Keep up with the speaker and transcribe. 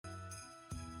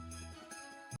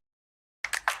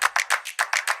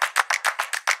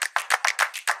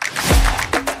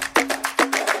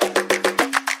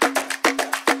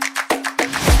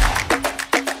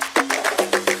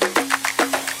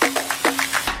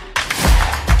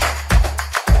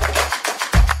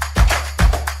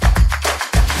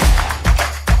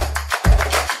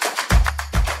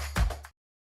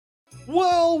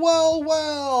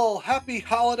happy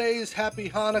holidays, happy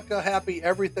Hanukkah, happy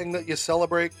everything that you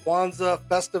celebrate, Kwanzaa,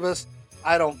 Festivus,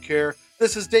 I don't care.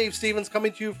 This is Dave Stevens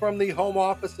coming to you from the home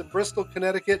office in Bristol,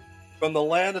 Connecticut, from the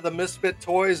land of the misfit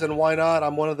toys, and why not?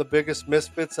 I'm one of the biggest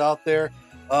misfits out there.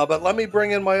 But let me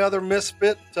bring in my other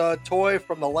misfit toy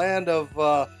from the land of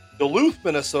Duluth,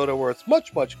 Minnesota, where it's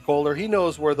much, much colder. He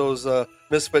knows where those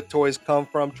misfit toys come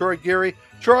from. Troy Geary.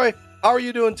 Troy, how are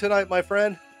you doing tonight, my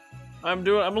friend? I'm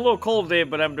a little cold today,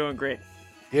 but I'm doing great.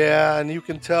 Yeah, and you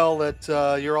can tell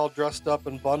that you're all dressed up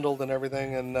and bundled and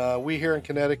everything. And we here in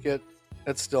Connecticut,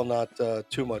 it's still not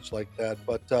too much like that.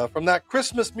 But from that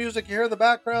Christmas music you hear in the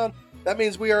background, that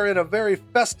means we are in a very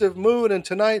festive mood. And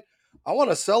tonight, I want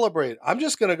to celebrate. I'm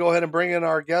just going to go ahead and bring in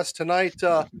our guest tonight.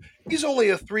 He's only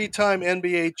a three-time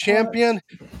NBA champion.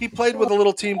 He played with a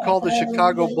little team called the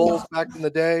Chicago Bulls back in the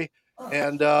day.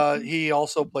 And he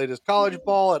also played his college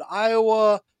ball at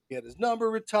Iowa. He had his number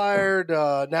retired.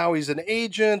 Now he's an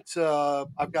agent.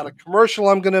 I've got a commercial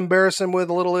I'm going to embarrass him with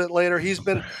a little bit later. He's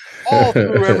been all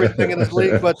through everything in his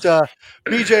league. But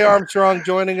BJ Armstrong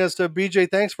joining us.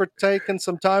 BJ, thanks for taking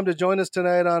some time to join us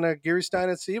tonight on Geary Stein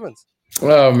and Stevens.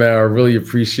 Oh man, I really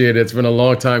appreciate it. It's been a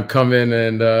long time coming,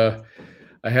 and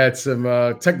I had some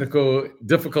technical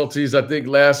difficulties, I think,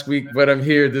 last week, but I'm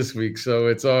here this week, so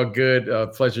it's all good.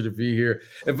 Pleasure to be here.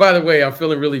 And by the way, I'm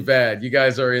feeling really bad. You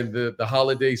guys are in the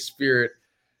holiday spirit,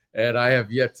 and I have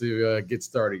yet to get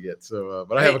started yet. So,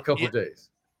 but I have a couple of days.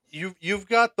 You've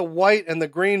got the white and the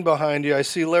green behind you. I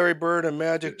see Larry Bird and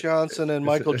Magic Johnson and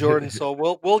Michael Jordan. So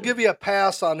we'll give you a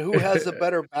pass on who has a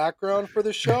better background for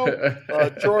the show,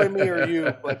 Troy, me, or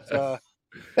you. But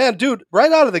man, dude,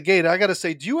 right out of the gate, I got to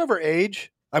say, do you ever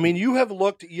age? I mean, you have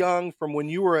looked young from when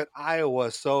you were at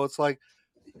Iowa. So it's like,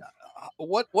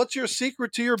 what's your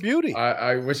secret to your beauty?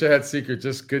 I wish I had secret,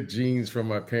 just good genes from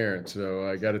my parents. So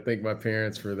I got to thank my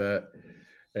parents for that.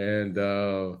 And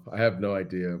I have no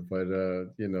idea, but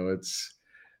it's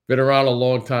been around a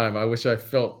long time. I wish I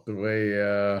felt the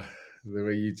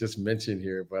way you just mentioned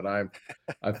here, but I'm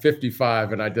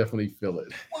 55 and I definitely feel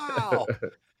it. Wow.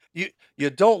 You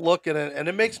don't look at it, and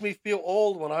it makes me feel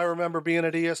old when I remember being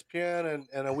at ESPN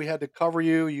and we had to cover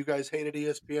you. You guys hated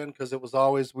ESPN because it was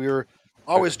always we were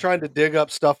always trying to dig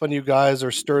up stuff on you guys or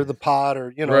stir the pot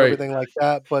or Right. everything like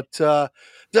that. But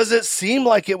does it seem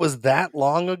like it was that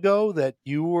long ago that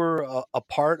you were a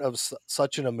part of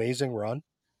such an amazing run?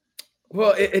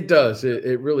 Well, it does.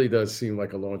 It really does seem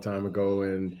like a long time ago.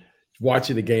 And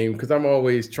watching the game, because I'm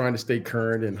always trying to stay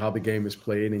current in how the game is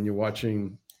played, and you're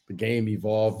watching the game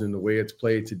evolved in the way it's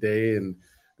played today, and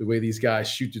the way these guys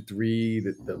shoot the three,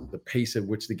 the pace at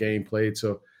which the game played.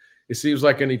 So it seems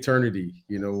like an eternity,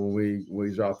 when we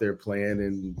was out there playing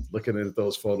and looking at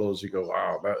those photos, you go,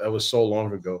 wow, that was so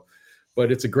long ago. But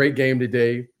it's a great game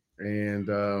today, and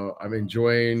I'm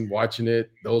enjoying watching it.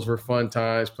 Those were fun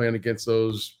times playing against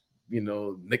those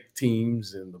Knick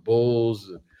teams and the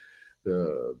Bulls,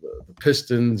 the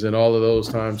Pistons, and all of those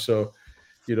times. So,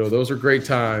 those are great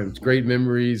times, great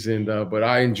memories. And but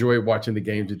I enjoy watching the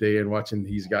game today and watching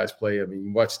these guys play. I mean,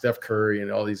 you watch Steph Curry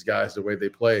and all these guys, the way they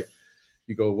play.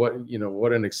 You go, what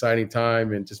an exciting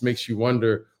time, and just makes you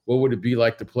wonder what would it be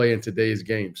like to play in today's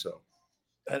game. So.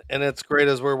 And it's great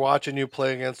as we're watching you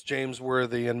play against James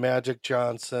Worthy and Magic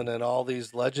Johnson and all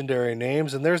these legendary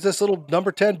names. And there's this little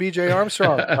number 10, BJ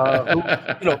Armstrong,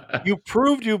 who, you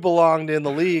proved you belonged in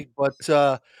the league, but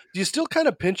do you still kind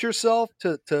of pinch yourself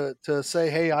to say,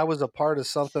 hey, I was a part of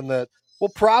something that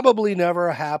will probably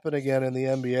never happen again in the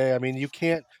NBA? I mean, you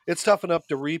can't, it's tough enough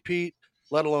to repeat,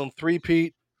 let alone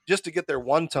three-peat, just to get there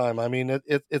one time. I mean,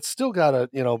 it's still got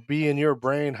to, be in your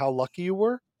brain how lucky you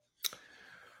were.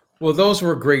 Well, those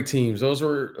were great teams. Those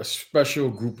were a special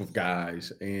group of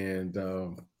guys, and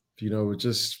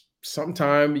just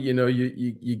sometime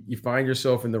you find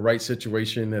yourself in the right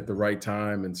situation at the right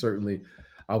time, and certainly,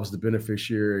 I was the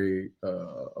beneficiary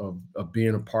of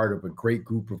being a part of a great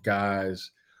group of guys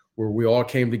where we all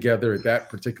came together at that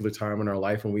particular time in our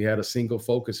life, and we had a single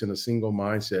focus and a single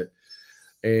mindset,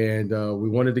 and we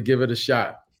wanted to give it a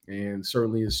shot. And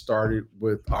certainly, it started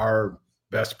with our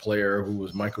best player, who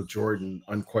was Michael Jordan,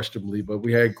 unquestionably. But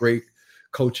we had great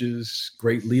coaches,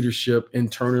 great leadership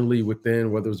internally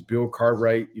within, whether it was Bill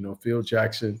Cartwright, Phil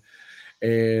Jackson,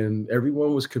 and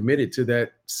everyone was committed to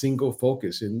that single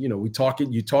focus. And, you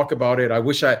talk about it. I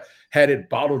wish I had it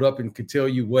bottled up and could tell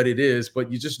you what it is,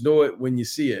 but you just know it when you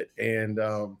see it. And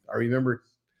I remember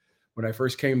when I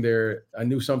first came there, I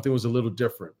knew something was a little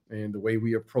different. And the way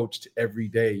we approached every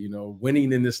day,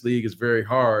 winning in this league is very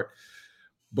hard,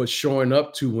 but showing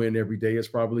up to win every day is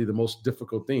probably the most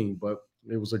difficult thing. But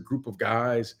it was a group of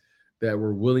guys that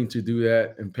were willing to do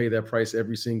that and pay that price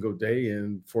every single day.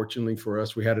 And fortunately for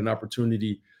us, we had an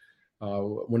opportunity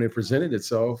when it presented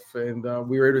itself, and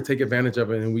we were able to take advantage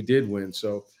of it, and we did win.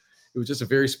 So it was just a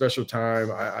very special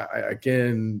time.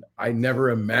 Again, I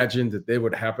never imagined that they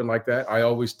would happen like that. I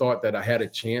always thought that I had a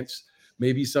chance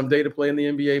maybe someday to play in the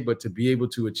NBA, but to be able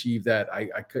to achieve that,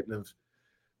 I couldn't have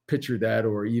pictured that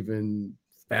or even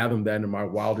fathomed that in my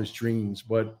wildest dreams.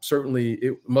 But certainly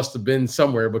it must have been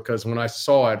somewhere, because when I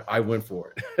saw it, I went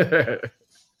for it.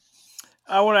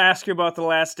 I want to ask you about The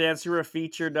Last Dance. You were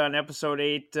featured on episode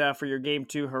 8 for your Game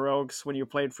 2 heroics when you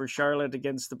played for Charlotte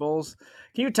against the Bulls.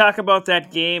 Can you talk about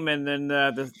that game and then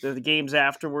the games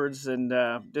afterwards, and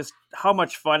just how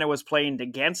much fun it was playing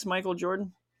against Michael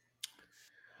Jordan?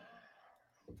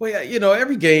 Well, yeah,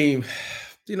 every game,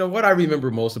 what I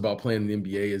remember most about playing in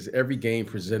the NBA is every game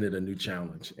presented a new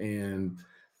challenge. And,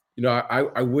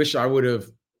 I wish I would have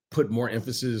put more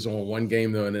emphasis on one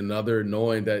game than another,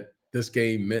 knowing that this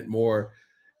game meant more.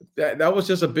 That was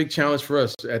just a big challenge for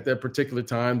us at that particular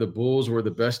time. The Bulls were the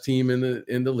best team in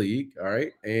the league, all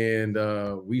right, and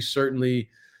we certainly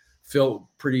felt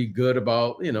pretty good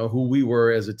about who we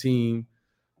were as a team.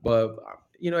 But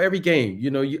every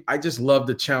game, I just love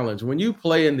the challenge. When you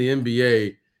play in the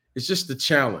NBA, it's just the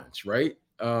challenge, right?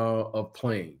 Of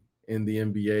playing in the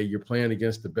NBA, you're playing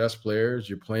against the best players.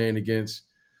 You're playing against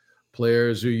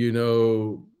players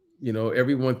who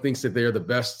everyone thinks that they're the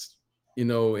best in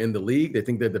the league. They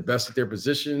think they're the best at their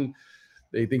position.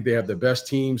 They think they have the best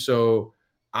team. So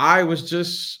I was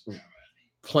just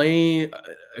playing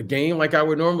a game like I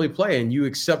would normally play, and you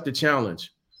accept the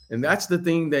challenge. And that's the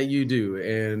thing that you do.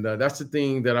 And that's the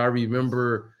thing that I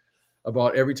remember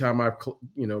about every time I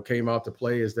came out to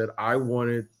play, is that I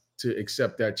wanted to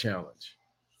accept that challenge.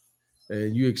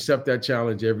 And you accept that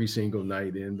challenge every single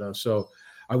night. And so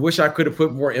I wish I could have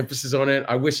put more emphasis on it.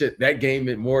 I wish that game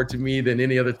meant more to me than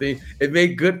any other thing. It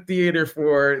made good theater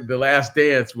for The Last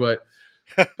Dance, but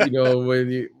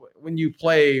when you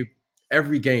play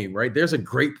every game, right? There's a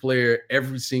great player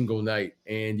every single night,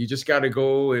 and you just got to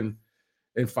go and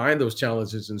find those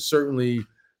challenges. And certainly,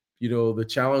 the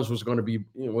challenge was going to be,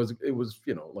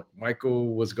 like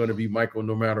Michael was going to be Michael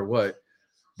no matter what.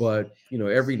 But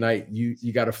every night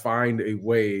you got to find a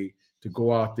way to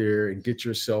go out there and get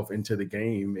yourself into the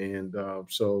game. And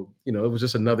so it was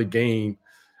just another game.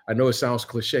 I know it sounds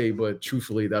cliche, but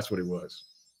truthfully, that's what it was.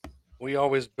 We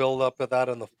always build up to that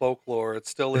in the folklore. It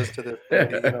still is to this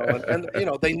day,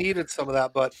 and they needed some of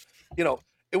that, but you know,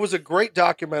 it was a great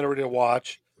documentary to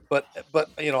watch. But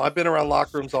I've been around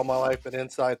locker rooms all my life and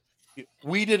inside.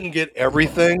 We didn't get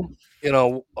everything,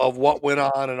 of what went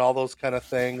on and all those kind of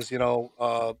things,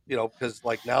 because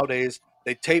like nowadays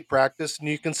they tape practice and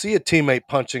you can see a teammate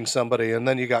punching somebody and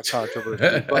then you got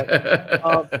controversy. But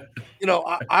um,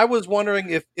 I was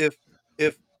wondering if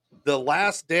The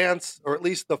Last Dance, or at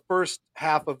least the first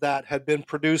half of that, had been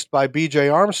produced by B.J.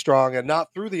 Armstrong and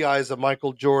not through the eyes of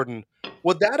Michael Jordan,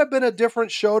 would that have been a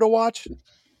different show to watch?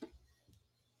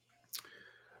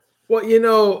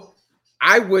 Well,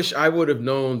 I wish I would have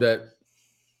known that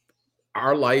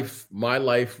my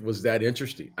life was that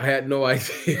interesting. I had no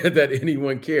idea that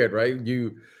anyone cared, right?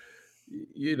 You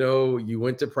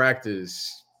went to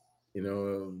practice.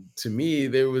 To me,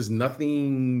 there was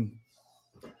nothing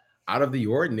out of the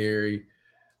ordinary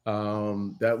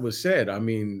that was said. I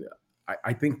mean,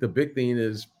 I think the big thing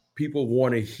is people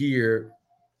want to hear,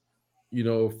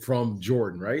 from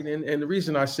Jordan, right? And the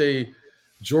reason I say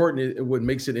Jordan, what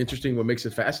makes it interesting, what makes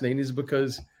it fascinating, is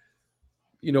because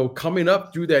coming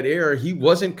up through that era, he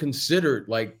wasn't considered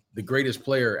like the greatest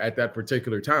player at that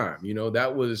particular time.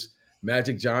 That was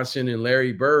Magic Johnson and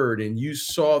Larry Bird, and you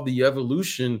saw the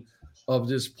evolution of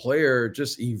this player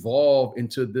just evolve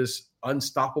into this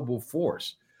unstoppable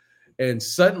force. And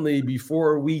suddenly,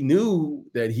 before we knew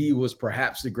that he was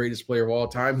perhaps the greatest player of all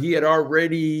time, he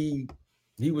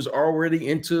was already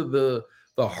into the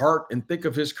heart and thick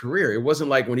of his career. It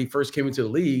wasn't like when he first came into the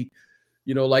league,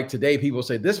 like today, people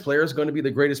say this player is going to be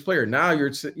the greatest player. Now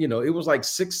it was like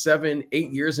 6, 7,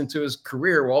 8 years into his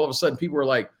career where all of a sudden people were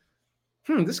like,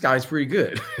 this guy's pretty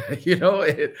good,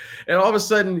 and all of a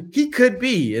sudden he could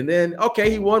be. And then, okay,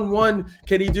 he won one.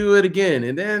 Can he do it again?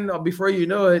 And then before you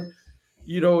know it,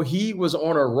 he was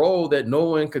on a roll that no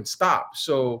one could stop.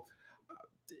 So,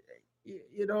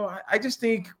 I just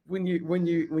think when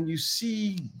you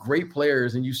see great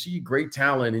players and you see great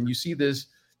talent and you see this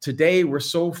today, we're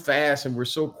so fast and we're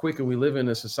so quick, and we live in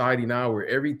a society now where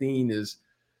everything is,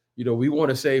 we want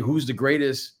to say who's the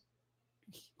greatest,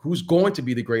 who's going to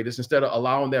be the greatest, instead of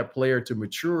allowing that player to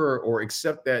mature or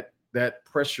accept that that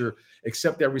pressure,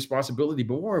 accept that responsibility,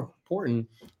 but more important,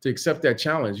 to accept that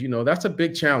challenge. That's a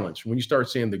big challenge when you start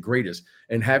saying the greatest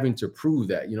and having to prove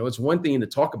that. It's one thing to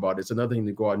talk about it, it's another thing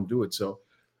to go out and do it. So,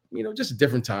 just a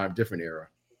different time, different era.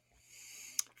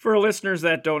 For listeners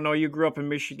that don't know, you grew up in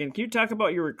Michigan. Can you talk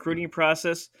about your recruiting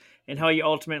process and how you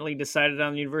ultimately decided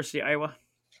on the University of Iowa?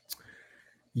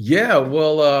 Yeah,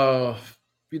 well,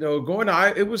 going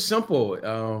to it was simple.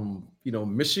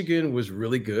 Michigan was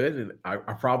really good, and I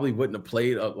probably wouldn't have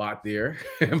played a lot there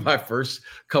in my first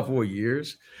couple of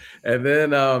years. And then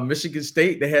Michigan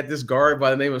State, they had this guard by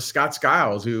the name of Scott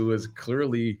Skiles, who was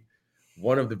clearly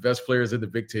one of the best players in the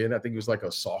Big Ten. I think he was like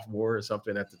a sophomore or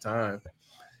something at the time.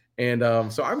 And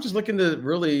so I'm just looking to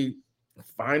really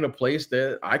find a place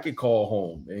that I could call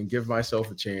home and give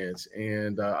myself a chance.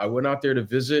 And I went out there to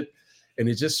visit, and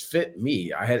it just fit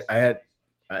me.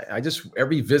 I just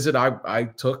every visit I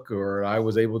took or I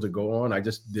was able to go on, I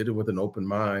just did it with an open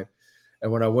mind.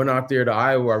 And when I went out there to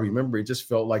Iowa, I remember it just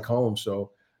felt like home.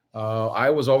 So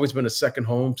Iowa's always been a second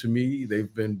home to me.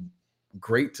 They've been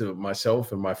great to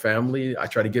myself and my family. I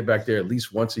try to get back there at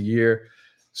least once a year.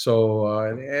 So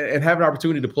and have an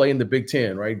opportunity to play in the Big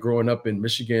Ten, right? Growing up in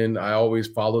Michigan, I always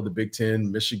followed the Big Ten,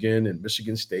 Michigan and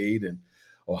Michigan State and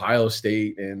Ohio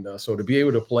State. And so to be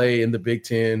able to play in the Big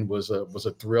Ten was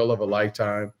a thrill of a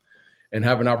lifetime, and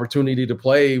have an opportunity to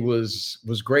play was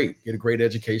great, get a great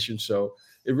education. So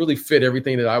it really fit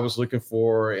everything that I was looking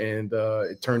for. And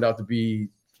it turned out to be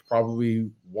probably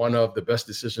one of the best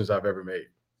decisions I've ever made.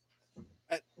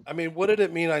 I mean, what did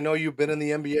it mean? I know you've been in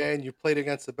the NBA and you played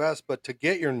against the best, but to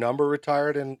get your number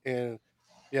retired and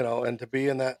to be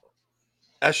in that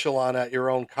echelon at your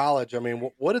own college, I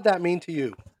mean, what did that mean to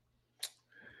you?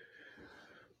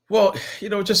 Well,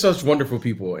 just such wonderful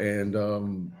people.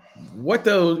 And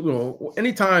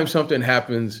anytime something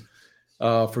happens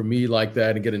for me like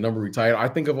that and get a number retired, I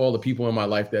think of all the people in my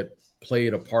life that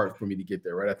played a part for me to get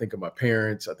there, right? I think of my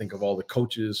parents, I think of all the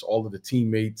coaches, all of the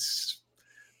teammates,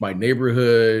 my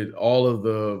neighborhood, all of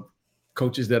the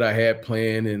coaches that I had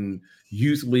playing in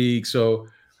youth league. So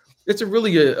it's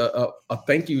really a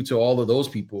thank you to all of those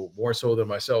people, more so than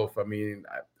myself. I mean,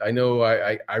 I know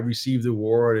I received the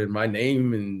award and my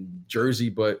name and jersey,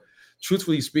 but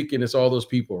truthfully speaking, it's all those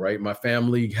people, right? My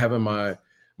family, having my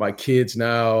kids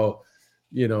now,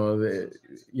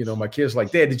 my kids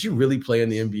like, Dad, did you really play in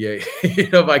the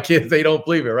NBA? My kids, they don't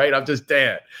believe it, right? I'm just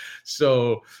dad.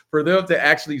 So for them to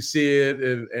actually see it,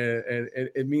 and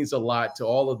it means a lot to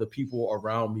all of the people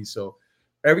around me. So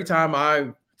every time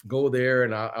I go there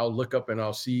and I'll look up and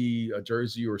I'll see a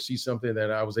jersey or see something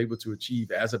that I was able to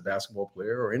achieve as a basketball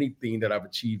player or anything that I've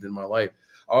achieved in my life,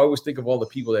 I always think of all the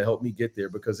people that helped me get there,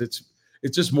 because it's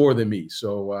just more than me.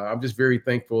 So I'm just very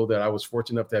thankful that I was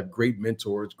fortunate enough to have great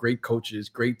mentors, great coaches,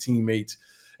 great teammates,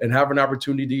 and have an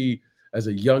opportunity as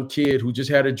a young kid who just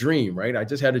had a dream, right? I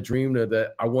just had a dream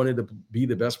that I wanted to be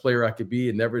the best player I could be,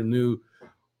 and never knew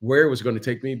where it was going to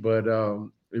take me. But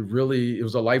it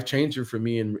was a life changer for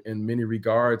me in many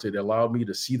regards. It allowed me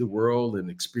to see the world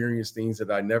and experience things that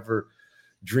I never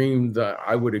dreamed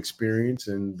I would experience,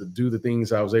 and to do the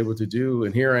things I was able to do.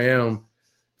 And here I am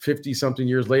 50 something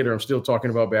years later, I'm still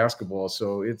talking about basketball.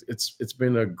 So it's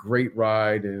been a great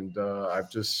ride. And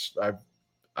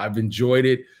I've enjoyed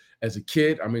it as a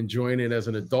kid. I'm enjoying it as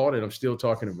an adult, and I'm still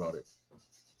talking about it.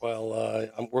 Well,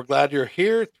 we're glad you're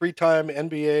here. 3-time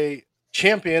NBA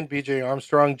champion BJ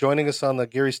Armstrong joining us on the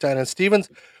Gary Stein and Stevens.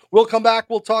 We'll come back.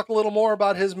 We'll talk a little more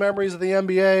about his memories of the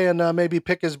NBA and maybe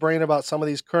pick his brain about some of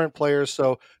these current players.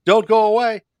 So don't go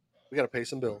away. We got to pay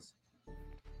some bills.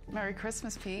 Merry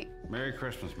Christmas, Pete. Merry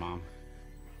Christmas, Mom.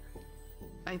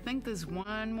 I think there's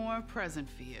one more present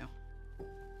for you.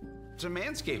 It's a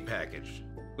Manscaped package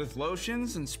with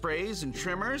lotions and sprays and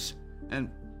trimmers. And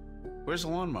where's the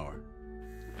lawnmower?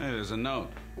 Hey, there's a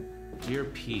note. Dear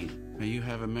Pete, may you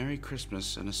have a Merry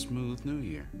Christmas and a smooth New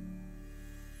Year.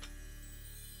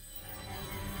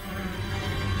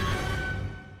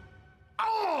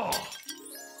 Oh!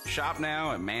 Shop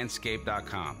now at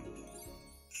manscaped.com.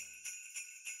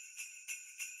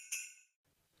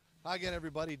 Hi again,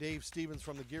 everybody. Dave Stevens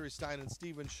from the Gary Stein and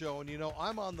Stevens Show. And,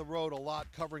 I'm on the road a lot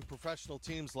covering professional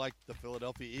teams like the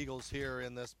Philadelphia Eagles here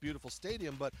in this beautiful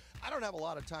stadium, but I don't have a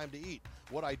lot of time to eat.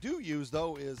 What I do use,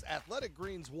 though, is Athletic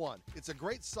Greens 1. It's a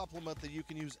great supplement that you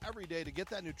can use every day to get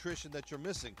that nutrition that you're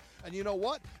missing. And you know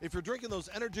what? If you're drinking those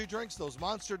energy drinks, those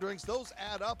monster drinks, those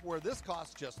add up, where this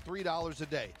costs just $3 a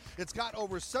day. It's got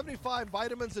over 75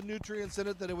 vitamins and nutrients in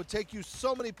it that it would take you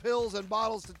so many pills and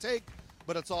bottles to take.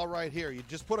 But it's all right here. You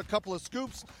just put a couple of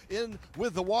scoops in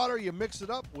with the water. You mix it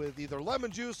up with either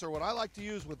lemon juice or what I like to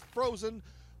use with frozen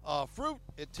fruit.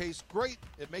 It tastes great.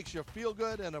 It makes you feel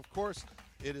good. And of course,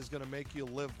 it is going to make you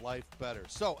live life better.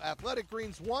 So, Athletic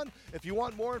Greens 1. If you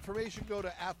want more information, go to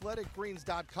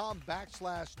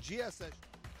athleticgreens.com/GSS.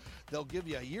 They'll give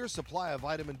you a year's supply of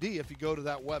vitamin D if you go to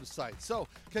that website. So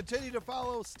continue to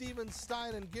follow Steven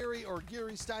Stein and Gary, or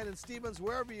Gary Stein and Stevens,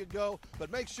 wherever you go.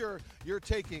 But make sure you're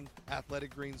taking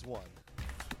Athletic Greens 1.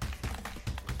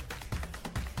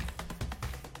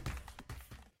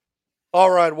 All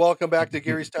right, welcome back to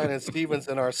Gary Stein and Stevens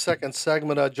in our second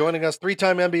segment. Joining us,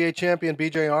 three-time NBA champion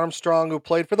B.J. Armstrong, who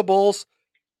played for the Bulls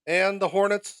and the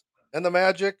Hornets and the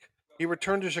Magic. He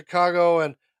returned to Chicago,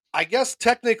 and I guess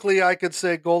technically I could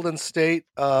say Golden State,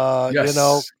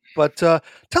 Yes. but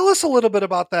tell us a little bit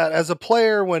about that as a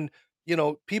player when,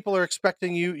 people are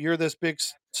expecting you're this big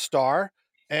star,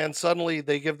 and suddenly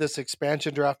they give this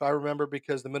expansion draft. I remember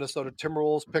because the Minnesota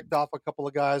Timberwolves picked off a couple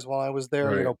of guys while I was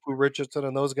there, Right. Pooh Richardson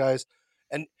and those guys.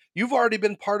 And you've already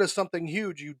been part of something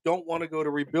huge. You don't want to go to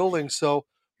rebuilding. So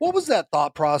what was that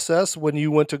thought process when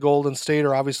you went to Golden State,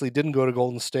 or obviously didn't go to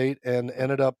Golden State and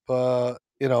ended up, I'm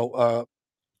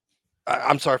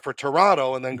sorry, for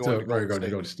Toronto and then going So to right, Golden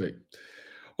going to State? go to state.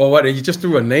 Well, what you just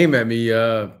threw a name at me.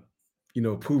 Pooh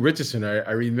Richardson.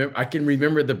 I remember. I can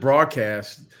remember the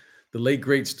broadcast. The late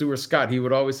great Stuart Scott. He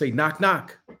would always say, "Knock,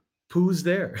 knock. Pooh's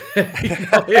there."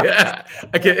 Yeah.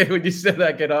 I can. When you said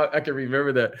that, I can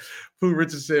remember that. Pooh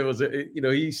Richardson was,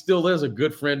 he still is a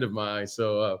good friend of mine.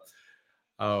 So,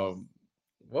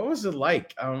 what was it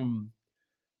like?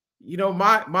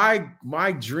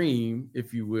 My dream,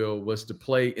 if you will, was to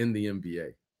play in the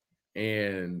NBA,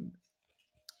 and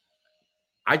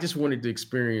I just wanted to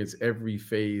experience every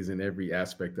phase and every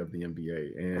aspect of the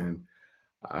NBA. And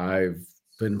I've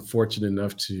been fortunate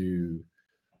enough to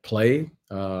play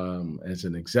as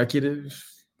an executive,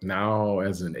 now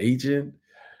as an agent.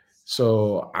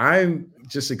 So I'm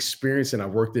just experiencing. I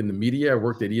worked in the media. I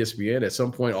worked at ESPN. At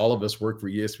some point, all of us worked for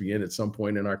ESPN at some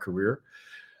point in our career.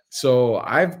 So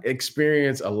I've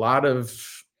experienced a lot of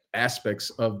aspects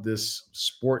of this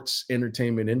sports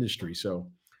entertainment industry.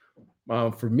 So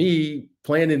for me,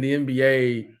 playing in the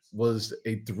NBA was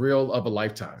a thrill of a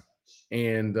lifetime.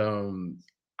 And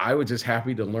I was just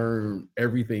happy to learn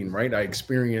everything, right? I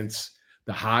experienced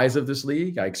the highs of this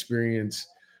league. I experienced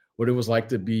what it was like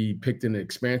to be picked in the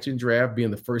expansion draft, being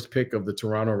the first pick of the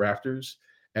Toronto Raptors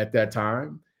at that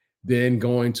time, then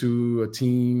going to a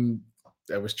team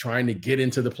that was trying to get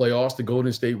into the playoffs, the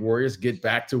Golden State Warriors, get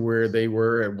back to where they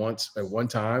were at one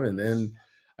time. And then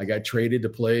I got traded to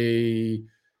play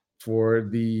for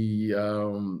the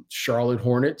Charlotte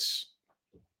Hornets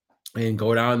and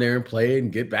go down there and play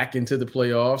and get back into the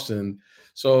playoffs. And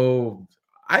so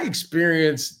I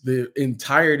experienced the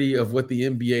entirety of what the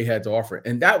NBA had to offer.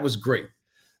 And that was great.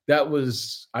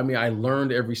 I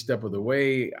learned every step of the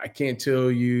way. I can't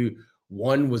tell you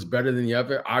one was better than the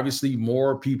other. Obviously,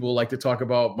 more people like to talk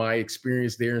about my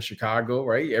experience there in Chicago,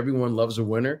 right? Everyone loves a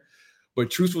winner.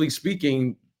 But truthfully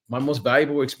speaking, my most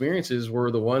valuable experiences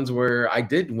were the ones where I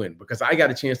did win because I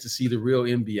got a chance to see the real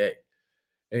NBA.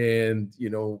 And,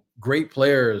 great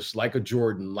players like a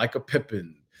Jordan, like a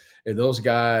Pippen, and those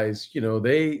guys, they're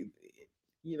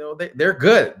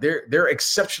good. They're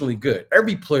exceptionally good.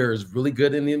 Every player is really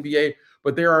good in the NBA,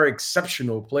 but there are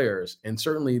exceptional players, and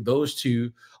certainly those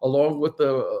two, along with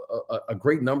a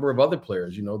great number of other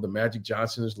players. The Magic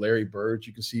Johnsons, Larry Bird.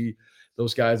 You can see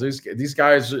those guys. These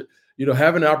guys,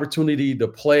 have an opportunity to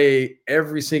play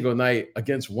every single night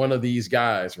against one of these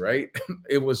guys. Right?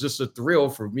 It was just a thrill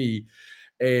for me,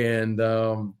 and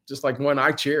just like one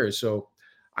I cherish. So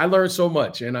I learned so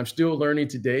much, and I'm still learning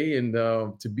today. And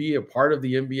to be a part of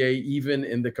the NBA, even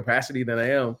in the capacity that I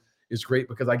am, is great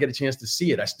because I get a chance to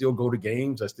see it. I still go to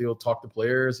games. I still talk to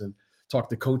players and talk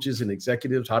to coaches and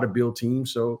executives how to build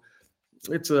teams. So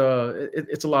it's a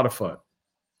lot of fun.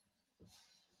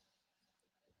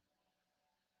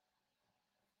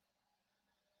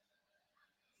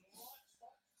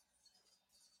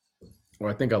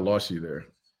 Well, I think I lost you there.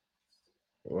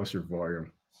 I lost your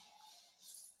volume.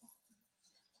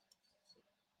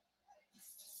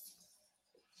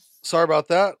 Sorry about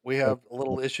that. We Oh, have a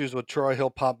little issues with Troy. He'll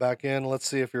pop back in. Let's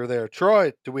see if you're there.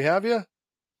 Troy, do we have you?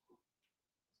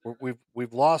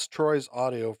 We've lost Troy's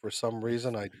audio for some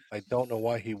reason. I don't know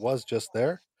why he was just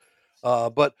there.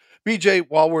 But BJ,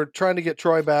 while we're trying to get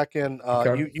Troy back in,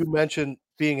 okay. you mentioned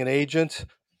being an agent,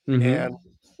 and Mm-hmm.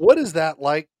 what is that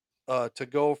like to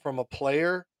go from a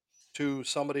player to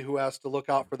somebody who has to look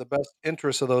out for the best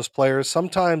interests of those players?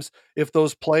 Sometimes, if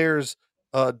those players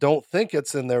don't think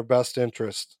it's in their best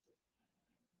interest.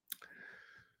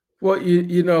 Well,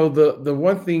 the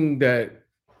one thing that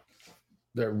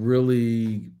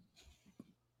really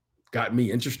got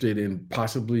me interested in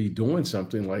possibly doing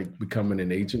something like becoming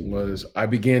an agent was I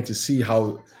began to see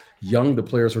how young the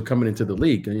players were coming into the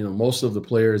league. And, most of the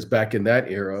players back in that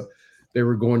era, they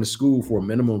were going to school for a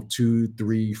minimum of 2,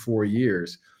 3, 4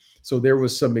 years. So there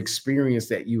was some experience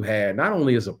that you had, not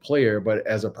only as a player, but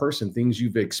as a person, things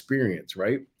you've experienced,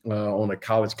 right? On a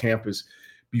college campus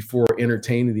before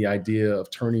entertaining the idea of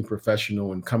turning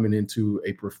professional and coming into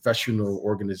a professional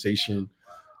organization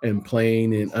and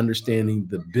playing and understanding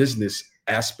the business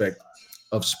aspect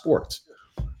of sports.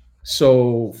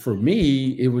 So for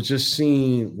me, it was just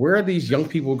seeing where are these young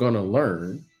people going to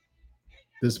learn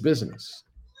this business,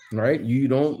 right? You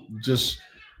don't just,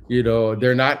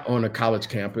 they're not on a college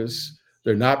campus.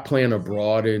 They're not playing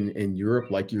abroad in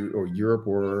Europe Europe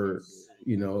or,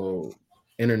 you know,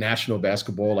 international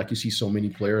basketball like you see so many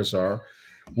players are.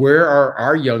 Where are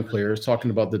our young players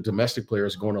talking about the domestic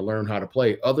players going to learn how to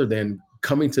play other than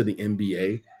coming to the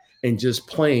NBA and just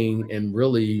playing and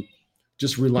really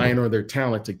just relying on their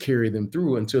talent to carry them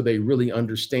through until they really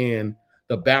understand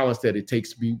the balance that it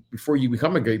takes to be before you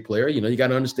become a great player. You got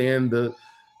to understand the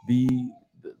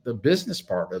the business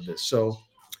part of this. So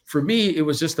for me, it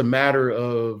was just a matter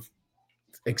of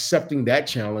accepting that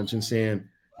challenge and saying,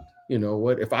 you know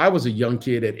what, if I was a young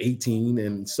kid at 18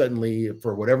 and suddenly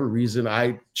for whatever reason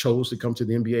I chose to come to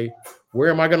the NBA, where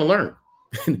am I going to learn?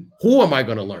 Who am I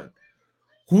going to learn?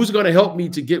 Who's going to help me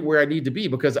to get where I need to be?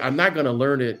 Because I'm not going to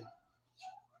learn it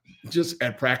just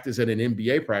at practice at an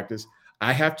NBA practice.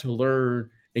 I have to learn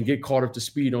and get caught up to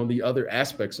speed on the other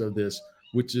aspects of this,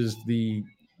 which is the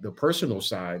personal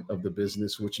side of the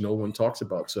business, which no one talks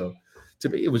about. So to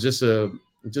me, it was just a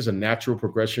natural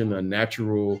progression, a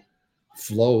natural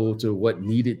flow to what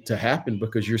needed to happen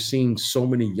because you're seeing so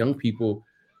many young people,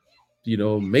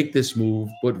 make this move.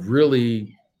 But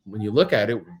really, when you look at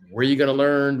it, where are you going to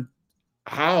learn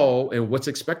how and what's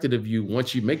expected of you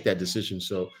once you make that decision?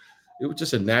 So it was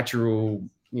just a natural,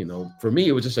 for me,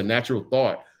 it was just a natural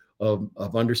thought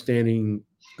of understanding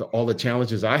all the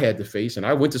challenges I had to face. And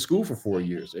I went to school for 4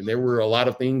 years, and there were a lot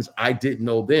of things I didn't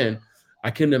know then.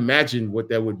 I couldn't imagine what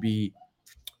that would be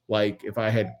like if I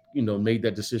had, made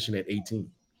that decision at 18.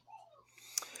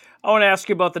 I want to ask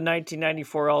you about the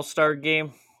 1994 All-Star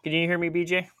game. Can you hear me,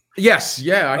 BJ? Yes,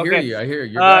 yeah, I hear Okay. you. I hear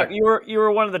you. You're back. You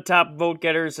were one of the top vote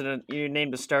getters, and you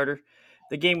named a starter.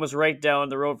 The game was right down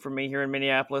the road from me here in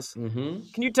Minneapolis. Mm-hmm.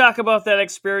 Can you talk about that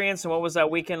experience and what was that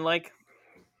weekend like?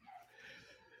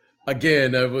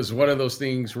 Again, it was one of those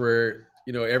things where,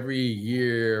 every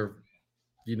year,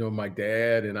 my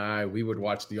dad and we would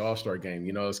watch the All-Star game.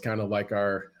 It's kind of like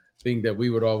our thing that we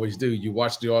would always do. You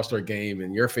watch the All-Star game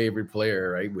and your favorite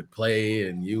player, right, would play,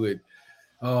 and you would,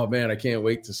 oh man, I can't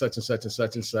wait to such and such and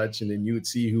such and such. And then you would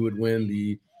see who would win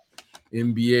the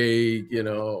NBA,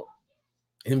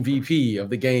 MVP of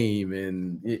the game.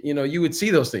 And, you would see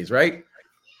those things, right?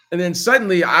 And then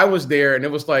suddenly I was there and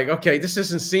it was like, okay, this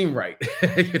doesn't seem right.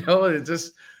 It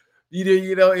just,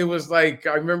 it was like,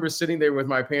 I remember sitting there with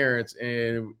my parents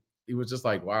and it was just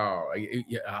like, wow,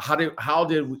 how did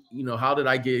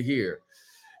I get here?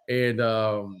 And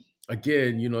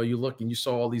again, you look and you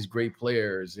saw all these great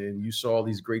players and you saw all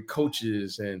these great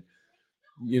coaches, and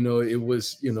it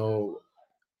was,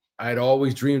 I'd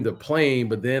always dreamed of playing,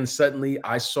 but then suddenly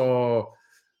I saw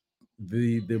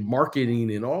the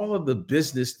marketing and all of the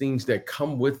business things that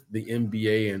come with the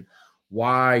NBA and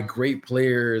why great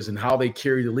players and how they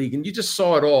carry the league, and you just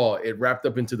saw it all. It wrapped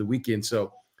up into the weekend,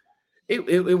 so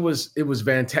it was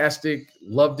fantastic.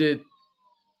 Loved it.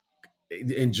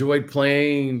 Enjoyed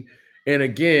playing. And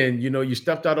again, you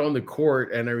stepped out on the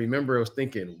court, and I remember I was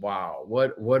thinking, wow,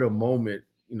 what a moment,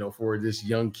 for this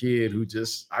young kid who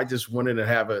I just wanted to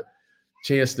have a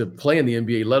chance to play in the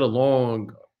NBA, let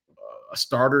alone a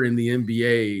starter in the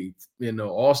NBA in the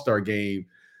All-Star game.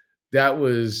 That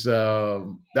was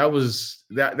a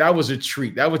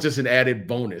treat. That was just an added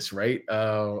bonus, right?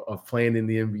 Of playing in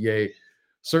the NBA.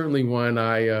 Certainly one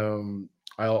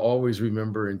I'll always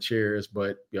remember and cherish.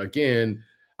 But again,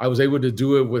 I was able to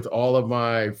do it with all of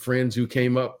my friends who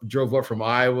drove up from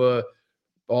Iowa,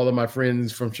 all of my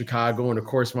friends from Chicago, and of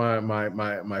course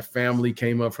my family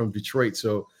came up from Detroit.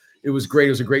 So it was great.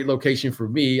 It was a great location for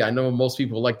me. I know most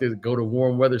people like to go to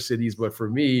warm weather cities, but for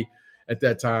me at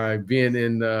that time, being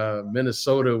in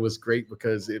Minnesota was great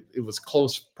because it was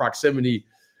close proximity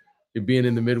to being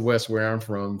in the Midwest where I'm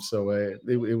from. So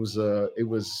it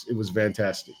was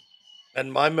fantastic.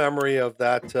 And my memory of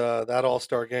that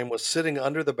All-Star game was sitting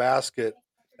under the basket,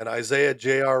 and Isaiah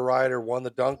J.R. Ryder won the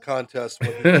dunk contest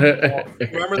when he took the ball.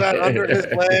 Remember that under his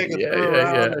leg and Yeah, threw yeah,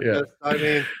 yeah, around and yeah. just, I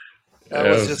mean, that That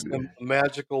was was just a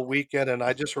magical weekend. And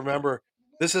I just remember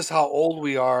this is how old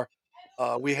we are.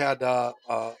 We had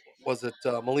was it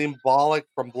Malim Bollock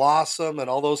from Blossom and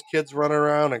all those kids running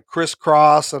around and Chris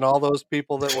Cross and all those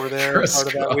people that were there part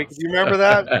of that week. Do you remember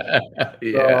that? So,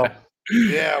 Yeah.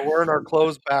 yeah, wearing our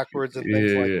clothes backwards and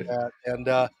things like Yeah. that.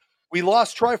 And we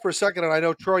lost Troy for a second, and I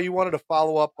know Troy, you wanted to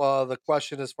follow up the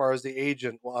question as far as the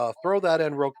agent. Throw that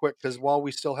in real quick because while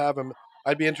we still have him,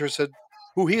 I'd be interested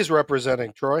who he's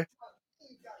representing. Troy.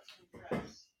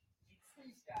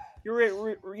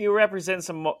 You represent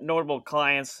some notable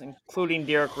clients, including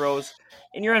Derrick Rose.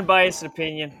 In your unbiased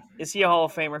opinion, is he a Hall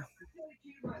of Famer?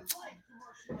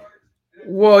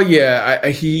 Well, yeah,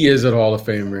 he is a Hall of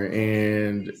Famer,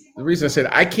 and the reason I said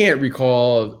I can't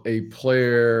recall a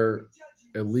player,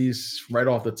 at least right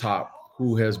off the top,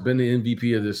 who has been the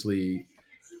MVP of this league,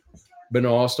 been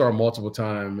an All-Star multiple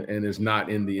times, and is not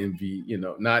in the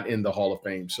not in the Hall of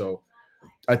Fame. So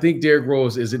I think Derrick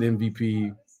Rose is an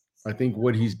MVP. I think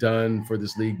what he's done for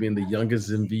this league, being the youngest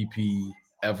MVP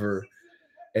ever,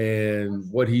 and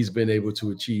what he's been able to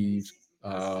achieve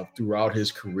throughout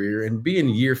his career, and being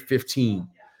year 15,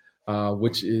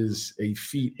 which is a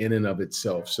feat in and of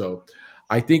itself. So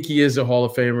I think he is a Hall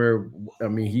of Famer. I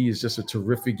mean, he is just a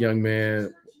terrific young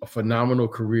man, a phenomenal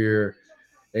career.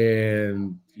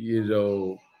 And,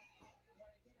 you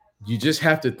just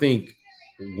have to think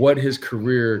what his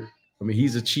career, I mean,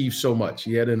 he's achieved so much.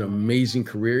 He had an amazing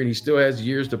career and he still has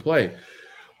years to play.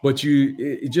 But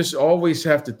you just always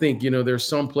have to think, there's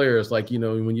some players like,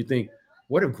 when you think,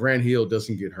 what if Grant Hill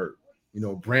doesn't get hurt?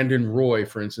 Brandon Roy,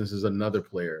 for instance, is another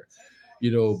player.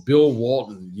 Bill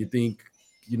Walton, you think,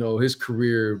 his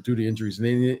career due to injuries. And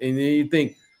then you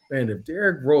think, man, if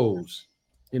Derrick Rose,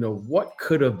 what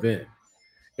could have been?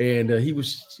 And he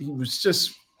was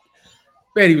just,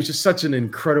 man, he was just such an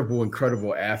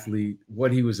incredible athlete.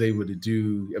 What he was able to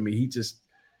do. I mean,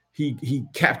 he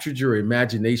captured your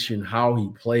imagination how he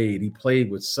played. He played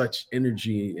with such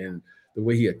energy and the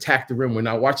way he attacked the rim. When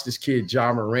I watched this kid,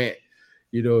 Ja Morant,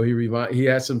 he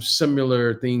has some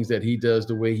similar things that he does,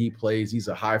 the way he plays. He's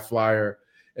a high flyer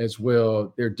as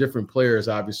well. They're different players,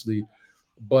 obviously,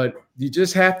 but you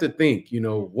just have to think,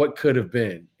 what could have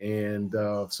been. And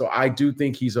so I do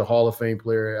think he's a Hall of Fame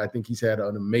player. I think he's had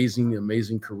an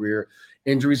amazing career.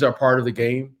 Injuries are part of the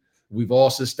game. We've all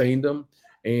sustained them.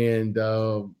 And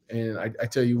I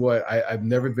tell you what, I've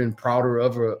never been prouder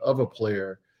of a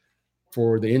player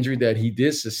for the injury that he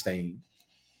did sustain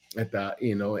at the,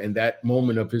 in that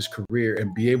moment of his career,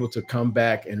 and be able to come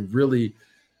back and really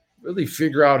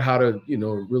figure out how to,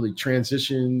 really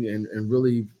transition and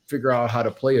really figure out how to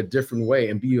play a different way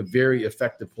and be a very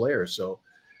effective player. So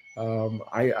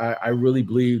I really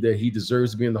believe that he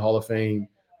deserves to be in the Hall of Fame,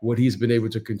 what he's been able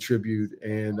to contribute,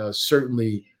 and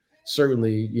certainly,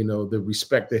 the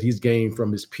respect that he's gained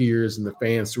from his peers and the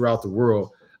fans throughout the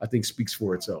world, I think speaks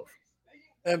for itself.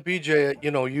 And BJ, you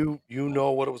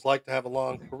know what it was like to have a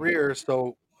long career.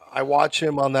 So I watch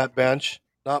him on that bench,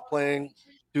 not playing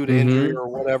due to injury Mm-hmm. or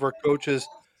whatever, coaches.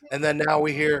 And then now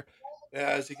we hear,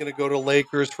 yeah, is he going to go to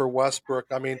Lakers for Westbrook?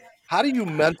 I mean, how do you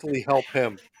mentally help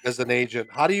him as an agent?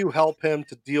 How do you help him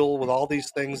to deal with all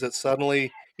these things that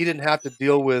suddenly he didn't have to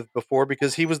deal with before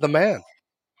because he was the man?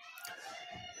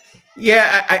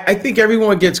 Yeah, I think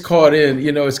everyone gets caught in.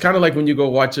 It's kind of like when you go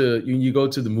when you go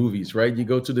to the movies, right? You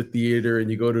go to the theater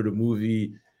and you go to the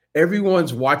movie.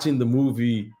 Everyone's watching the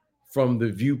movie from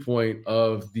the viewpoint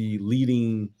of the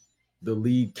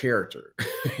lead character.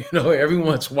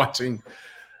 Everyone's watching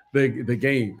the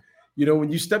game.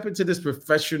 When you step into this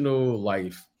professional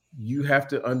life, you have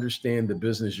to understand the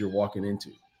business you're walking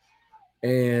into.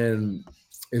 And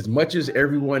as much as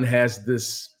everyone has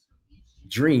this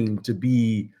dream to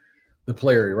be the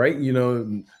player, right?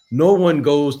 No one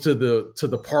goes to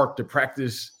the park to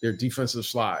practice their defensive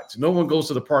slides. No one goes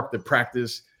to the park to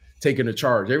practice taking a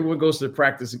charge. Everyone goes to the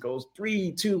practice and goes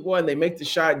 3, 2, 1. They make the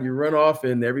shot and you run off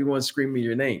and everyone's screaming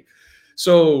your name.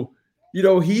 So, he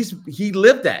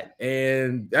lived that,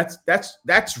 and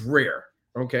that's rare.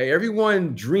 Okay,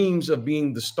 everyone dreams of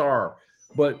being the star,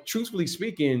 but truthfully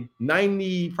speaking,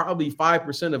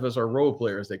 95% of us are role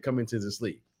players that come into this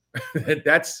league.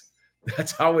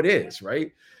 That's how it is,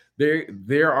 right?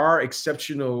 There are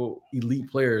exceptional elite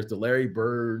players, the Larry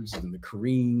Birds and the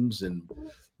Kareems and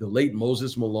the late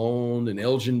Moses Malone and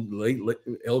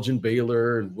Elgin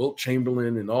Baylor and Wilt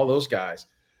Chamberlain and all those guys.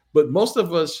 But most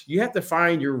of us, you have to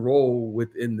find your role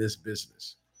within this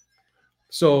business.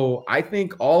 So I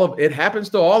think all of it happens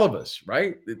to all of us,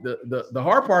 right? The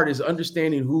hard part is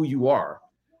understanding who you are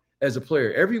as a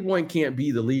player. Everyone can't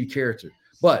be the lead character,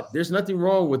 but there's nothing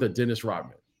wrong with a Dennis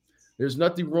Rodman. There's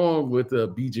nothing wrong with a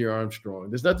B.J. Armstrong.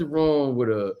 There's nothing wrong with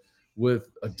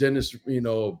a Dennis,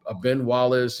 a Ben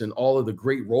Wallace, and all of the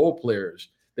great role players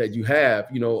that you have,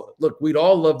 look, we'd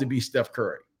all love to be Steph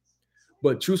Curry,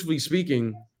 but truthfully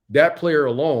speaking, that player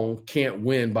alone can't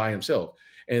win by himself,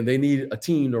 and they need a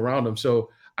team around him. So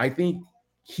I think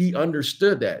he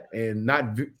understood that, and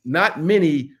not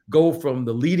many go from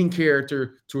the leading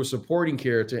character to a supporting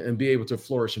character and be able to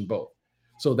flourish in both.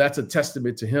 So that's a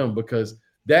testament to him, because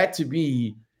that to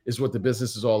me is what the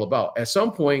business is all about. At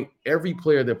some point, every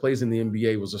player that plays in the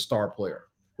NBA was a star player,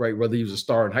 right? Whether he was a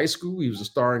star in high school, he was a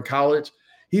star in college.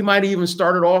 He might even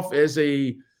started off as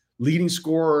a leading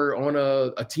scorer on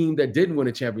a team that didn't win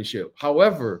a championship.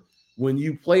 However, when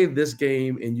you play this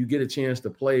game and you get a chance to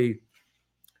play,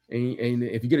 and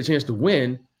if you get a chance to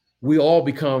win, we all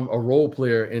become a role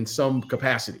player in some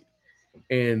capacity.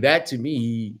 And that to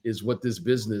me is what this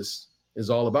business is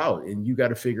all about. And you got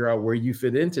to figure out where you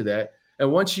fit into that.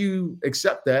 And once you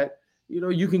accept that,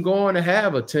 you can go on to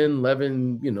have a 10,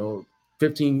 11,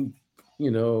 15,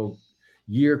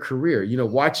 year career.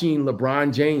 Watching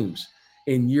LeBron James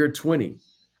in year 20.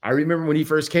 I remember when he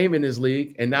first came in this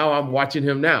league, and now I'm watching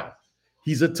him now.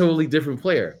 He's a totally different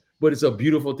player, but it's a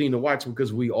beautiful thing to watch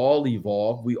because we all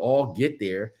evolve. We all get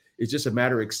there. It's just a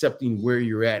matter of accepting where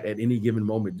you're at any given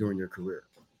moment during your career.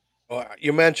 Well,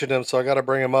 you mentioned him, so I got to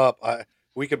bring him up.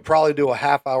 We could probably do a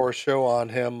half-hour show on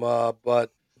him,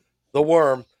 but the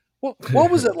Worm. What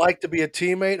was it like to be a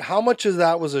teammate? How much of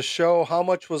that was a show? How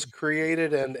much was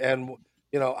created? And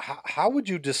how would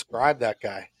you describe that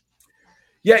guy?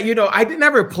 Yeah, I didn't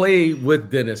ever play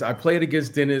with Dennis. I played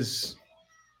against Dennis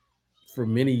for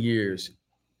many years.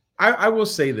 I will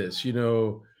say this,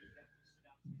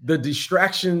 the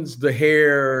distractions, the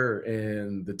hair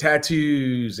and the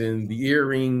tattoos and the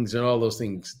earrings and all those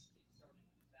things,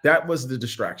 that was the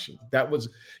distraction. That was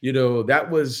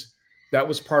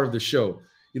part of the show.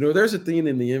 There's a thing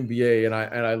in the NBA, and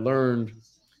I learned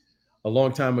a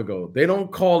long time ago. They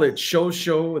don't call it show,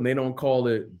 and they don't call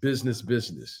it business.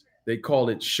 They call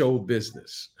it show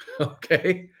business.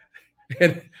 Okay.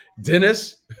 And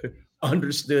Dennis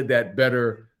understood that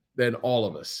better than all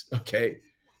of us. Okay.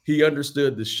 He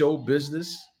understood the show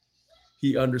business.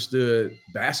 He understood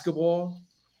basketball,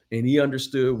 and he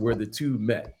understood where the two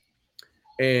met.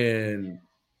 And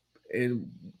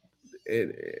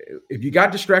if you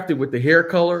got distracted with the hair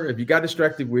color, if you got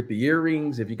distracted with the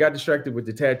earrings, if you got distracted with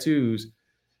the tattoos,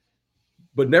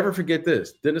 but never forget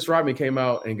this, Dennis Rodman came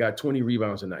out and got 20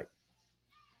 rebounds a night.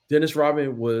 Dennis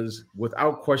Rodman was,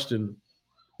 without question,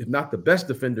 if not the best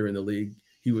defender in the league,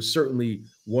 he was certainly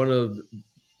one of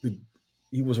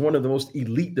the most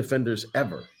elite defenders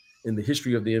ever in the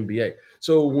history of the NBA.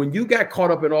 So when you got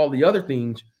caught up in all the other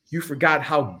things, you forgot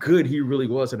how good he really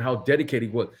was and how dedicated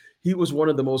he was. He was one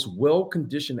of the most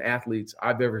well-conditioned athletes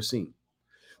I've ever seen.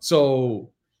 So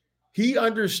he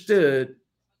understood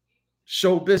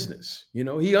show business.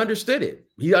 He understood it.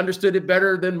 He understood it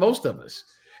better than most of us.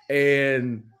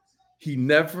 And he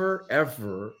never,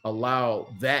 ever allowed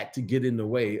that to get in the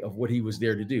way of what he was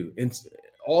there to do. And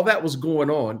all that was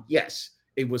going on. Yes,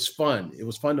 it was fun. It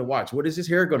was fun to watch. What is his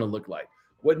hair going to look like?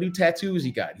 What new tattoos he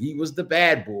got? He was the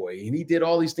bad boy, and he did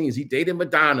all these things. He dated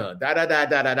Madonna,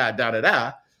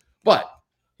 da-da-da-da-da-da-da-da-da. But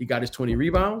he got his 20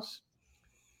 rebounds.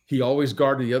 He always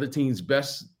guarded the other team's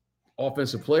best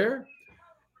offensive player,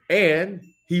 and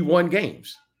he won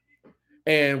games.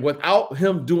 And without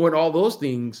him doing all those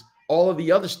things, all of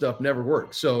the other stuff never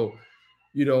worked. So,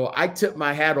 I tip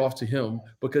my hat off to him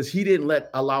because he didn't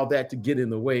allow that to get in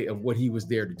the way of what he was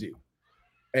there to do.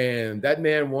 And that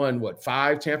man won,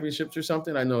 5 championships or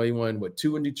something? I know he won,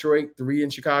 2 in Detroit, 3 in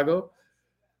Chicago.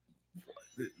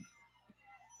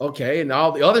 Okay, and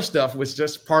all the other stuff was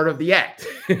just part of the act,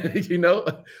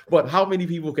 But how many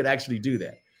people could actually do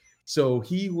that? So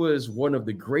he was one of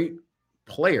the great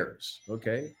players,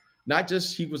 okay? Not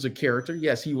just he was a character.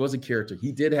 Yes, he was a character.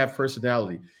 He did have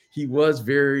personality. He was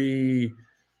very...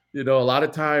 a lot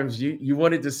of times you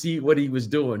wanted to see what he was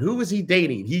doing. Who was he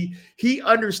dating? He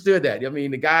understood that. I mean,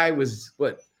 the guy was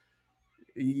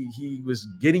he was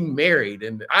getting married,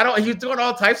 and he was doing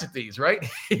all types of things, right?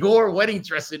 He wore a wedding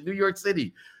dress in New York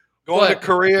City. Going to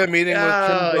Korea, meeting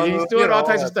with Kim. He's doing all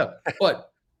types of stuff.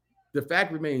 But the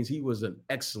fact remains, he was an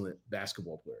excellent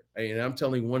basketball player. And I'm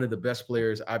telling you, one of the best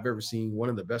players I've ever seen, one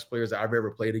of the best players I've ever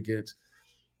played against.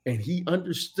 And he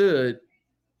understood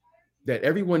that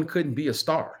everyone couldn't be a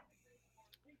star.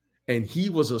 And he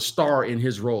was a star in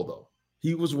his role, though.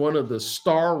 He was one of the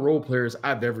star role players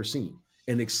I've ever seen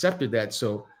and accepted that.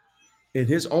 So in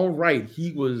his own right,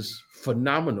 he was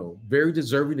phenomenal, very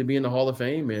deserving to be in the Hall of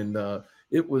Fame. And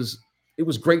it was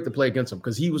great to play against him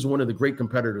because he was one of the great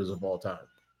competitors of all time.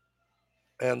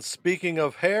 And speaking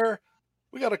of hair,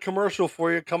 We got a commercial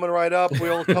for you coming right up.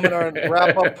 We'll come in and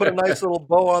wrap up, put a nice little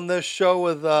bow on this show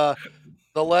with the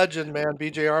legend, man,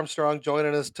 BJ Armstrong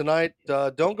joining us tonight.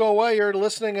 Don't go away. You're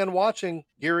listening and watching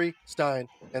Geary, Stein,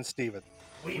 and Steven.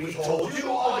 We told you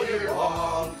all year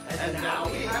long, and now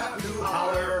we have to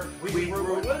holler. We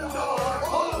ruined all our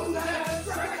homes and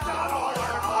scratched out all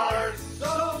our collars.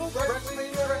 So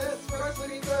freshly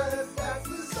dressed, that's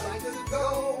the sign to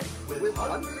go. With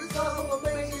hundreds of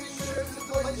amazing shirts and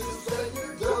places spend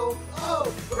your dough. Oh,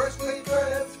 freshly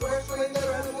dressed,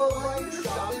 will find your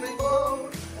shopping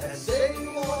load. And save you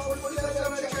all for check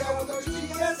out with the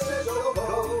GSSO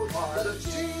code. The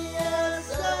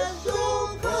GSSO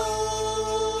code.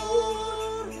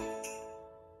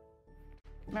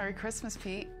 Merry Christmas,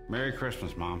 Pete. Merry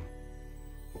Christmas, Mom.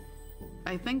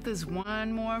 I think there's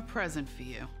one more present for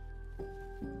you.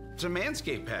 It's a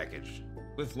Manscaped package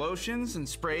with lotions and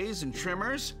sprays and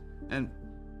trimmers. And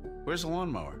where's the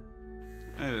lawnmower?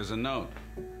 Hey, there's a note.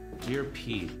 Dear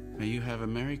Pete, may you have a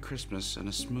Merry Christmas and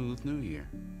a smooth New Year.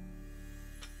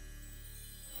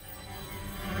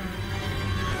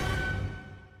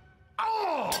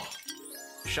 Oh!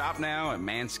 Shop now at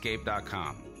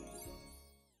manscaped.com.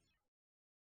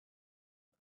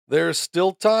 There's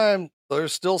still time.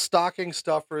 There's still stocking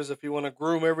stuffers if you want to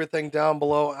groom everything down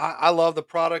below. I love the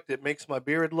product. It makes my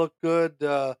beard look good.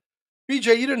 BJ,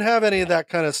 you didn't have any of that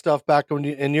kind of stuff back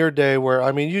in your day where,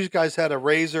 I mean, you guys had a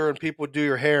razor and people would do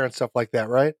your hair and stuff like that,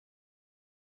 right?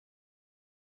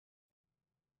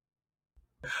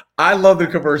 I love the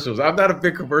commercials. I'm not a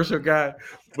big commercial guy,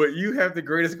 but you have the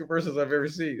greatest commercials I've ever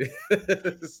seen.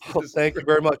 Oh, thank you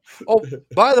very much. Oh,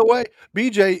 by the way,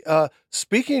 BJ,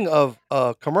 speaking of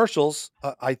commercials,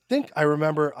 I think I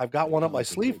remember I've got one up my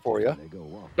sleeve for you.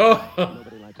 Oh.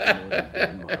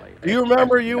 Do you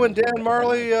remember you and Dan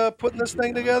Marley putting this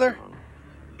thing together?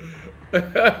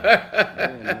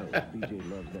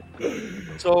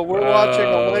 So we're watching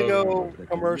a Lego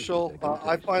commercial.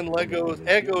 I find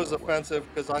Egos offensive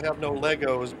because I have no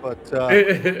Legos, but do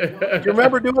you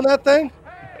remember doing that thing?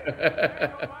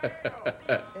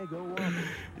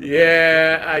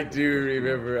 Yeah, I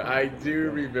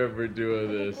do remember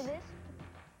doing this.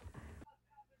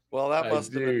 Well, that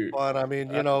must have been fun. I mean,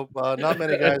 not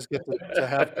many guys get to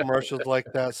have commercials like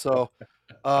that. So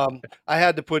I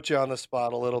had to put you on the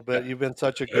spot a little bit. You've been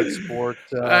such a good sport.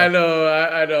 I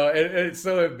know. It's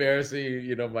so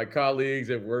embarrassing. My colleagues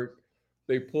at work,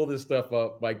 they pull this stuff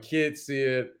up. My kids see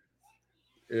it.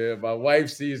 Yeah, my wife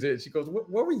sees it. She goes, "What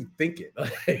were you thinking?"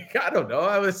 Like, I don't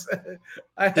know.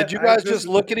 Did you guys just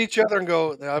look at each other and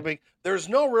go, I mean, there's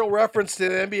no real reference to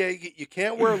the NBA. You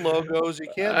can't wear logos. You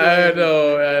can't do anything.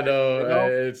 I know.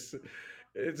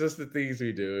 It's just the things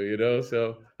we do,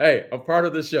 So, hey, I'm part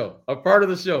of the show.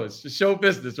 It's show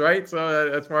business, right? So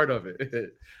that's part of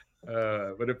it.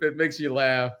 But if it makes you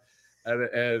laugh,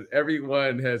 and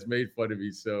everyone has made fun of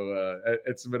me, so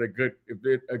it's been a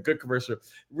good commercial.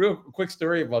 Real quick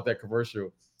story about that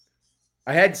commercial.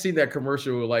 I hadn't seen that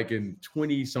commercial like in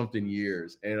 20-something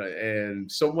years,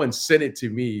 and someone sent it to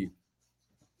me,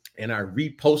 and I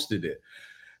reposted it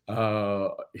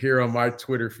here on my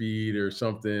Twitter feed or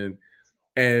something.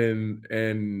 And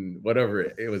whatever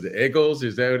it was, the Egos,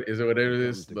 is it whatever it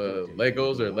is, the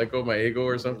Legos or Lego my ego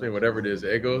or something, whatever it is,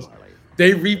 Egos.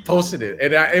 They reposted it,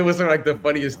 and it was like the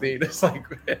funniest thing. It's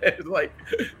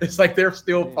like they're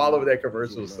still following that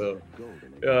commercial. So,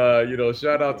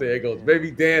 shout out to Egos.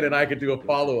 Maybe Dan and I could do a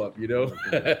follow up, with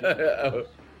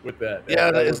that.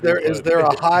 Yeah, is there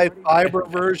a high fiber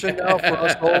version now for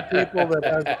us old people that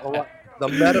has a lot? The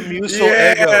Metamucil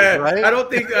Egos, right? I don't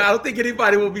think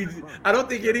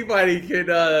anybody can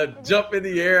jump in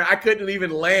the air. I couldn't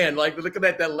even land. Like, looking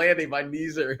at that landing, my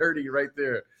knees are hurting right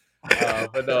there.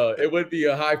 But no, it would be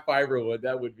a high fiber one.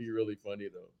 That would be really funny,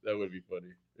 though. That would be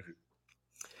funny.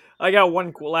 I got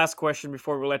one last question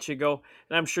before we let you go,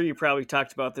 and I'm sure you probably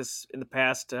talked about this in the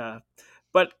past.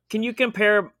 But can you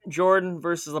compare Jordan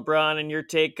versus LeBron and your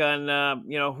take on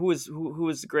who is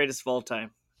the greatest of all time?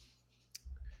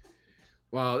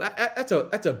 Wow, that's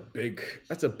a big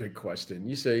question.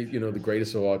 You say, the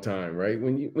greatest of all time, right?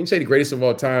 When you say the greatest of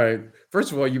all time,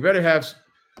 first of all, you better have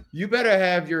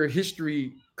your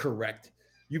history correct.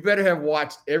 You better have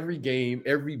watched every game,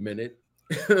 every minute,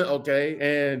 okay?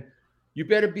 And you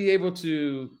better be able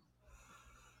to,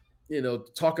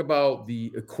 talk about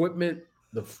the equipment,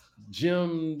 the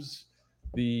gyms,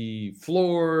 the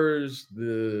floors,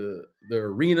 the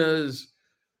arenas,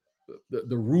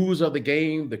 the rules of the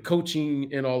game, the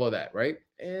coaching, and all of that, right?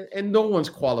 And no one's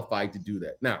qualified to do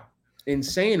that. Now, in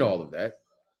saying all of that,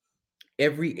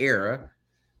 every era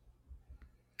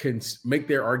can make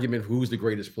their argument who's the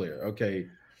greatest player. Okay,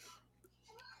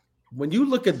 when you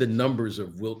look at the numbers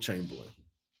of Wilt Chamberlain,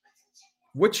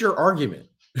 what's your argument?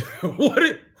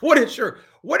 What's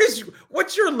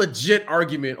your legit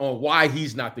argument on why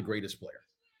he's not the greatest player?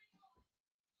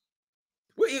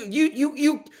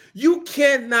 You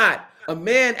cannot. A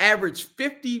man average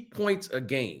 50 points a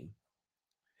game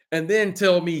and then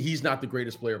tell me he's not the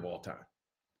greatest player of all time.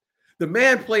 The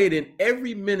man played in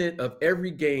every minute of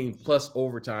every game plus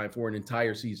overtime for an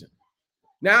entire season.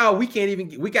 Now we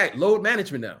got load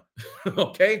management now.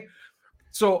 Okay.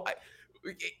 So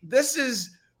this is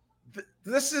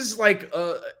like,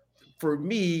 for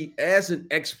me as an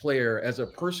ex-player, as a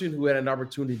person who had an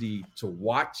opportunity to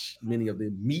watch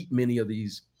meet many of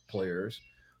these players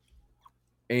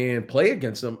and play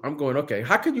against them, I'm going, okay,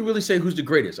 how can you really say who's the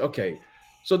greatest? Okay.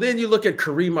 So then you look at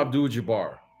Kareem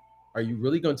Abdul-Jabbar. Are you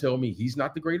really going to tell me he's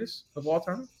not the greatest of all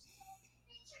time?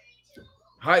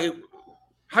 How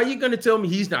are you going to tell me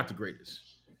he's not the greatest?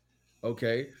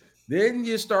 Okay. Then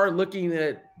you start looking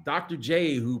at Dr.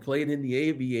 J, who played in the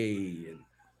ABA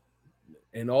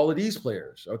and all of these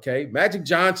players. Okay. Magic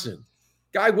Johnson.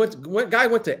 Guy went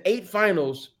to 8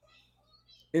 finals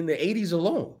in the 80s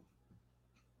alone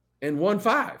and won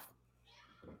 5.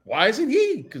 Why isn't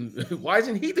he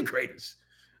the greatest?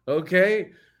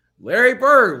 Okay. Larry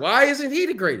Bird, why isn't he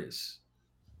the greatest?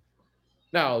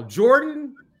 Now,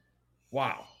 Jordan,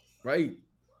 wow, right?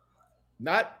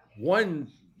 Not one,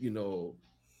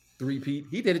 three-peat.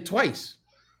 He did it twice.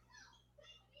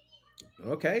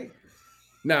 Okay.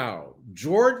 Now,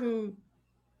 Jordan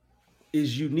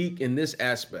is unique in this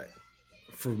aspect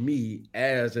for me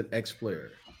as an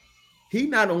ex-player. He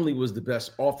not only was the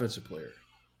best offensive player,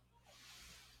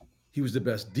 he was the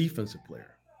best defensive player.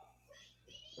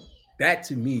 That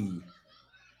to me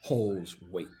holds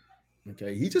weight.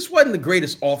 Okay. He just wasn't the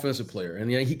greatest offensive player. And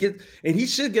he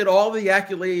should get all the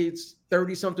accolades,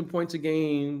 30-something points a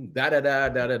game, You're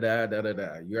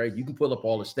right. You can pull up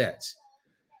all the stats.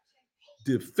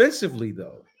 Defensively,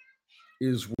 though,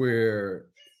 is where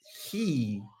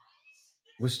he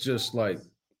was just like,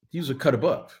 he was a cut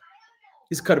above.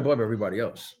 He's a cut above everybody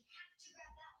else.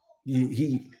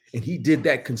 He did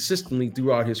that consistently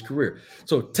throughout his career.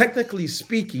 So technically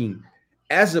speaking,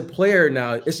 as a player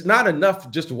now, it's not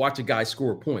enough just to watch a guy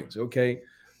score points, okay?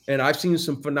 And I've seen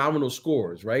some phenomenal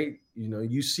scores, right?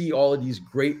 You see all of these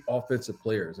great offensive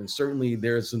players, and certainly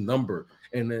there's a number,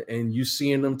 and you're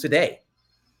seeing them today.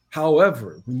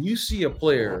 However, when you see a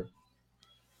player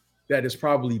that is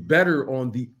probably better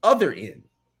on the other end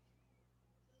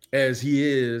as he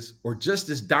is, or just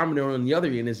as dominant on the other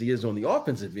end as he is on the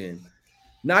offensive end,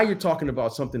 now you're talking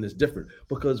about something that's different.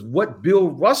 Because what Bill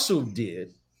Russell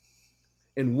did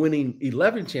in winning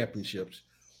 11 championships,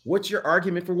 what's your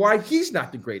argument for why he's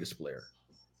not the greatest player?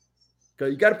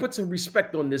 Because you got to put some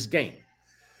respect on this game.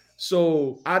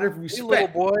 So out of respect, hey,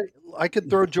 little boy, I could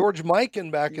throw George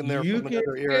Mikan back in there from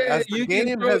another era. You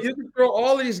can throw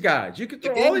all these guys. You can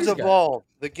throw all these guys.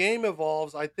 The game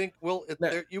evolves. I think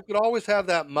you could always have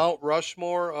that Mount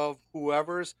Rushmore of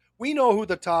whoever's. We know who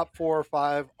the top 4 or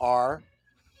 5 are,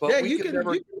 but you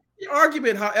can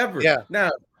argument. However,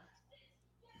 now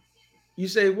you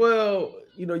say, well,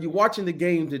 you're watching the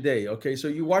game today. Okay, so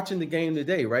you're watching the game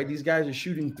today, right? These guys are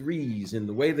shooting threes and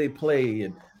the way they play,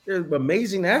 and they're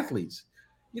amazing athletes.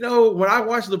 When I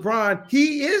watch LeBron,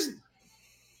 he is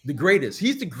the greatest.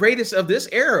 He's the greatest of this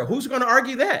era. Who's going to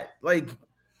argue that? Like,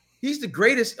 he's the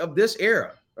greatest of this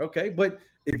era. Okay, but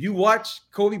if you watch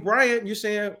Kobe Bryant, you're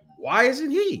saying, why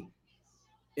isn't he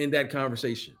in that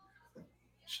conversation?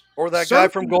 Or that guy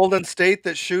from Golden State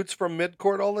that shoots from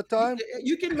midcourt all the time?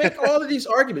 You can make all of these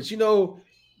arguments.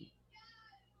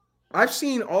 I've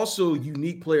seen also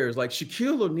unique players like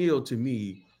Shaquille O'Neal, to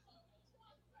me,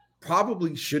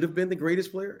 probably should have been the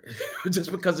greatest player just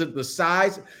because of the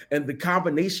size and the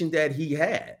combination that he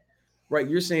had, right?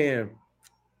 You're saying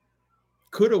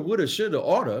coulda, woulda, shoulda,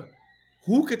 oughta.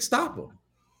 Who could stop him?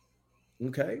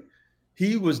 Okay.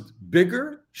 He was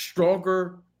bigger,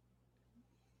 stronger.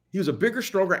 He was a bigger,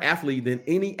 stronger athlete than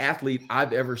any athlete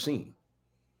I've ever seen.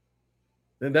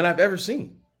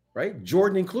 Right?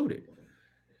 Jordan included.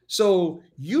 So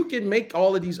you can make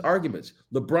all of these arguments.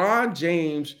 LeBron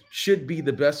James should be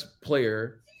the best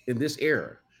player in this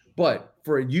era. But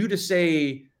for you to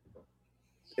say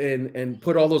and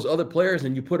put all those other players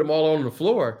and you put them all on the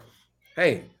floor,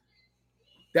 hey,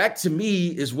 that to me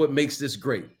is what makes this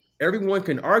great. Everyone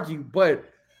can argue, but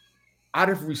out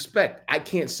of respect, I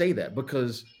can't say that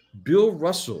because Bill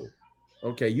Russell,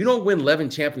 okay, you don't win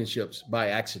 11 championships by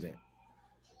accident.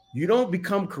 You don't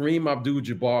become Kareem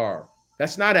Abdul-Jabbar.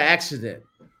 That's not an accident.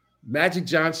 Magic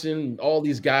Johnson, all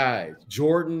these guys,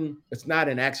 Jordan, it's not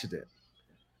an accident.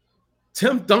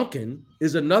 Tim Duncan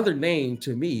is another name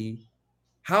to me.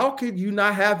 How could you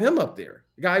not have him up there?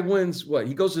 The guy wins what?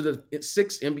 He goes to the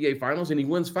 6 NBA finals and he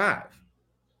wins 5.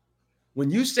 When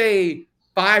you say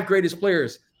 5 greatest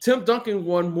players, Tim Duncan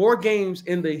won more games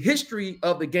in the history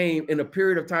of the game in a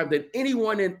period of time than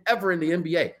anyone ever in the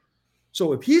NBA.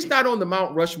 So if he's not on the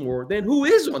Mount Rushmore, then who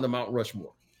is on the Mount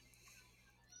Rushmore?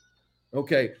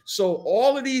 Okay, so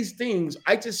all of these things,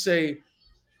 I just say,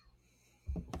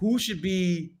 who should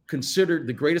be considered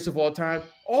the greatest of all time?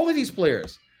 All of these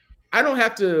players. I don't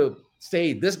have to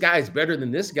say this guy is better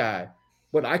than this guy,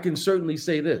 but I can certainly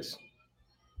say this.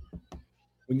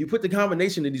 When you put the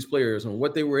combination of these players on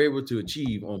what they were able to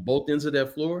achieve on both ends of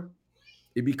that floor,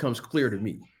 it becomes clear to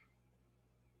me.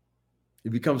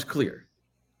 It becomes clear.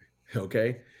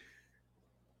 Okay.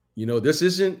 This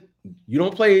isn't, you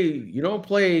don't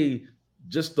play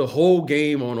just the whole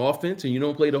game on offense and you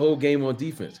don't play the whole game on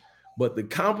defense, but the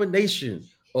combination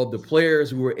of the players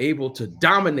who were able to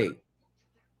dominate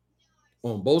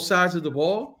on both sides of the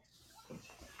ball,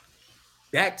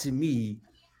 that to me,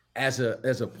 as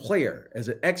a player, as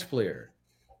an ex-player,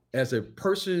 as a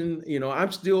person,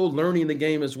 I'm still learning the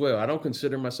game as well. I don't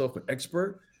consider myself an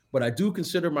expert, but I do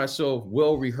consider myself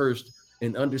well-rehearsed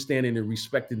in understanding and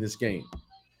respecting this game.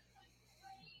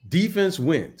 Defense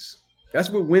wins. That's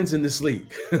what wins in this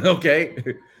league, okay?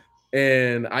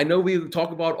 And I know we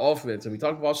talk about offense and we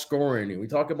talk about scoring and we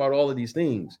talk about all of these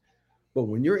things, but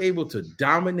when you're able to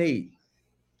dominate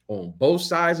on both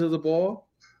sides of the ball,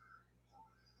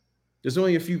 there's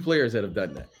only a few players that have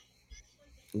done that,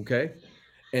 okay?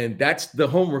 And that's the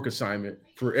homework assignment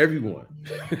for everyone.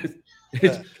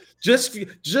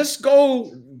 Just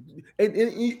go, and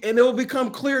it'll become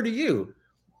clear to you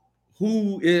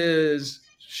who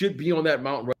should be on that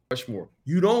Mount Rushmore.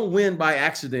 You don't win by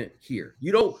accident here.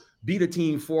 You don't beat a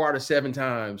team 4 out of 7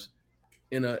 times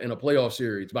in a playoff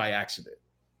series by accident.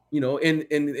 In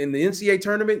the NCAA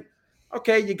tournament,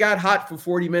 okay, you got hot for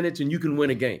 40 minutes and you can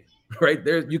win a game, right?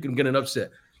 There you can get an upset.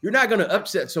 You're not going to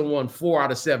upset someone 4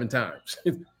 out of 7 times,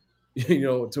 to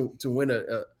win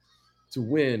a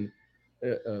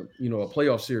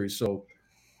playoff series. So,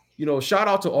 shout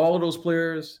out to all of those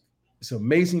players. It's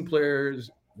amazing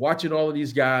players. Watching all of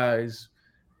these guys,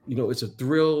 it's a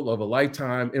thrill of a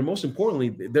lifetime. And most importantly,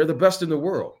 they're the best in the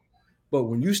world. But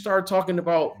when you start talking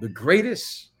about the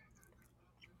greatest,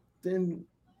 then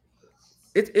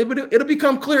it'll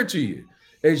become clear to you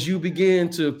as you begin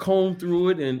to comb through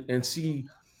it and see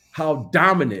how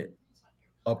dominant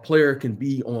a player can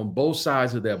be on both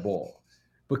sides of that ball,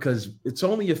 because it's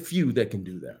only a few that can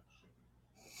do that.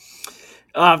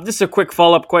 Just a quick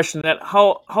follow-up question: that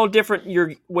how different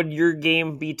would your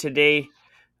game be today?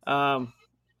 How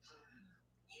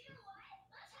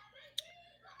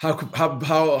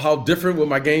different would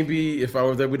my game be if I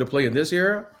was able to play in this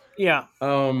era? Yeah.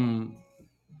 Well,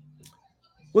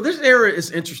 this era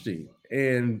is interesting,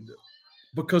 and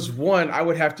because one, I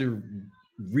would have to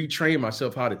retrain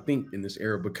myself how to think in this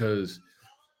era, because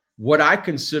what I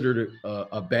considered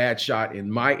a bad shot in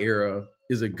my era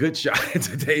is a good shot in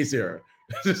today's era.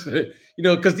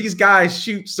 Because these guys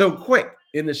shoot so quick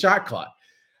in the shot clock.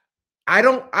 I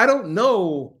don't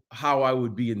know how I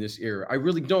would be in this era. I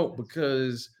really don't,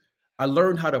 because I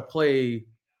learned how to play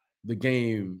the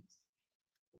game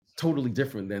totally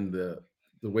different than the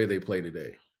way they play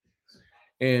today.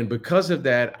 And because of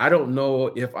that, I don't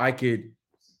know if I could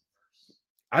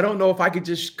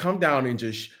just come down and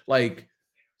just, like,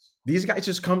 these guys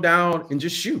just come down and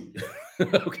just shoot.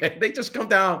 Okay. They just come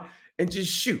down and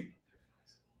just shoot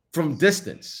from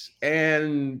distance.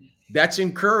 And that's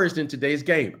encouraged in today's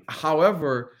game.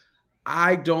 However,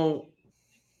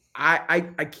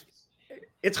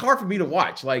 it's hard for me to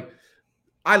watch. Like,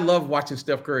 I love watching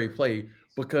Steph Curry play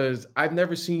because I've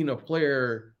never seen a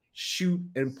player shoot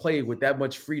and play with that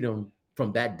much freedom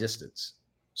from that distance.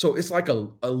 So it's like a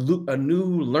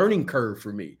new learning curve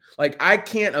for me. Like, I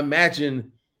can't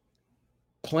imagine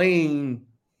playing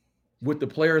with the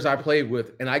players I played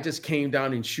with and I just came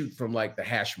down and shoot from like the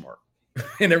hash mark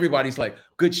and everybody's like,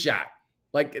 good shot.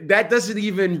 Like, that doesn't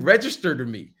even register to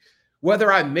me,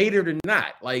 whether I made it or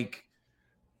not. Like,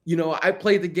 I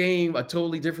played the game a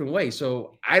totally different way.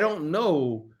 So I don't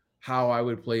know how I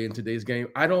would play in today's game.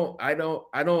 I don't,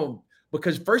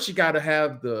 because first you got to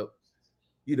have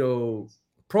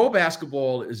pro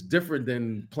basketball is different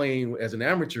than playing as an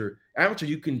amateur. Amateur,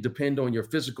 you can depend on your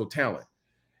physical talent.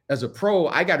 As a pro,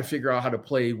 I got to figure out how to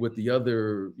play with the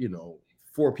other,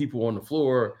 4 people on the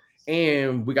floor,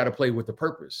 and we got to play with the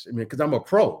purpose. I mean, because I'm a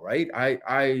pro, right?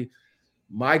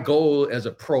 My goal as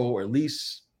a pro, or at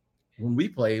least when we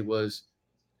played, was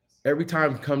every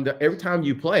time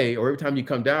you play or every time you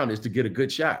come down is to get a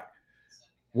good shot.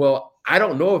 Well, I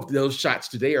don't know if those shots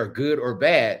today are good or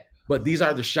bad, but these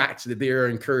are the shots that they are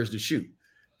encouraged to shoot.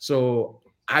 So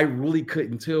I really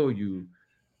couldn't tell you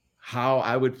how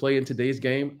I would play in today's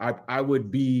game. I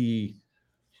would be,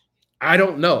 I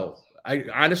don't know. I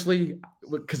honestly,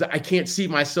 because I can't see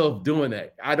myself doing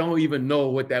that. I don't even know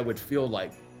what that would feel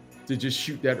like to just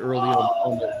shoot that early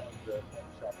on the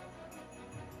shot.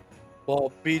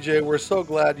 Well, BJ, we're so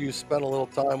glad you spent a little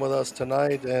time with us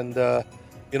tonight. And,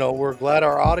 we're glad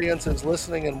our audience is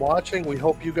listening and watching. We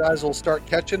hope you guys will start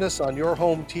catching us on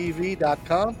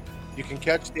yourhometv.com. You can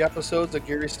catch the episodes of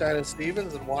Gary Stein and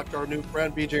Stevens and watch our new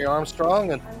friend BJ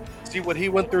Armstrong and see what he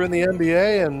went through in the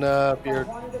NBA. And if you're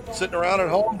sitting around at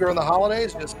home during the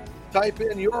holidays, just type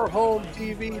in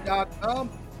yourhometv.com.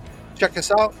 Check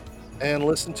us out and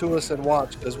listen to us and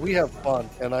watch, because we have fun.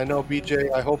 And I know,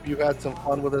 BJ, I hope you had some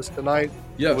fun with us tonight.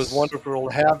 Yes. It was wonderful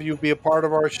to have you be a part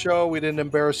of our show. We didn't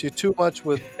embarrass you too much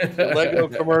with the Lego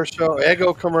commercial,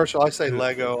 Eggo commercial. I say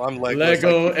Lego. I'm Lego.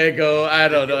 Lego, Eggo. I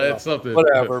don't know. It's something.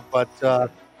 Whatever. But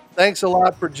thanks a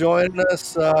lot for joining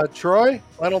us. Troy,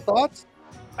 final thoughts?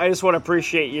 I just want to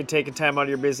appreciate you taking time out of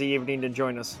your busy evening to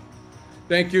join us.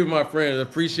 Thank you, my friend.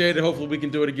 Appreciate it. Hopefully we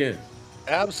can do it again.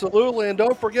 Absolutely. And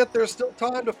don't forget, there's still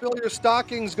time to fill your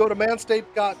stockings. Go to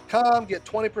manscaped.com. Get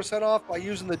 20% off by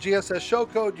using the GSS show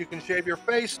code. You can shave your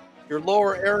face, your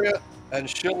lower area, and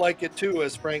she'll like it too,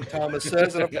 as Frank Thomas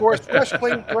says. And of course, Fresh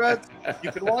Clean Threads.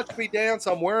 You can watch me dance.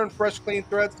 I'm wearing Fresh Clean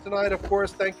Threads tonight. Of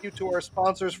course, thank you to our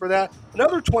sponsors for that.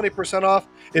 Another 20% off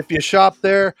if you shop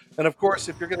there. And of course,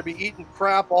 if you're going to be eating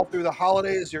crap all through the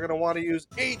holidays, you're going to want to use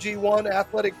AG1,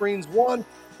 Athletic Greens 1.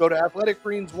 Go to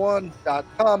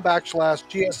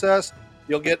athleticgreens1.com/GSS.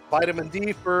 You'll get vitamin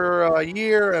D for a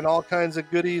year and all kinds of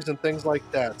goodies and things like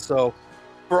that. So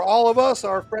for all of us,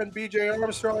 our friend BJ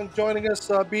Armstrong joining us.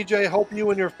 BJ, hope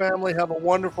you and your family have a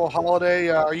wonderful holiday.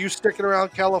 Are you sticking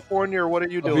around California, or what are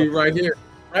you doing? I'll be right here,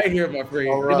 my friend.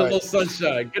 All Getting right. a little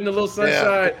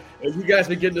sunshine. And you guys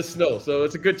been getting the snow. So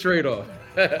it's a good trade-off.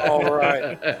 All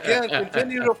right. Again,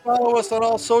 continue to follow us on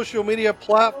all social media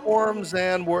platforms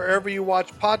and wherever you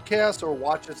watch podcasts, or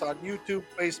watch us on YouTube,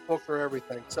 Facebook, or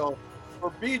everything. So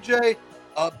for BJ,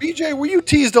 BJ, were you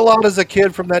teased a lot as a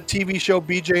kid from that TV show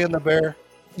BJ and the Bear?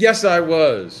 Yes, I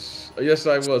was.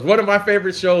 One of my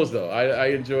favorite shows, though. I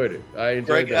enjoyed it. I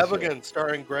enjoyed Greg Evigan,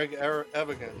 starring Greg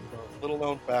Evigan. Little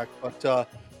known fact. But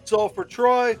so for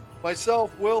Troy,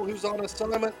 myself, Will, who's on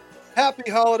assignment,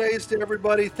 happy holidays to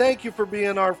everybody. Thank you for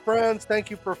being our friends. Thank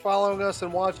you for following us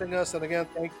and watching us. And again,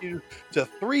 thank you to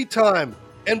 3-time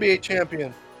NBA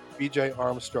champion BJ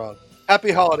Armstrong.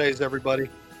 Happy holidays, everybody.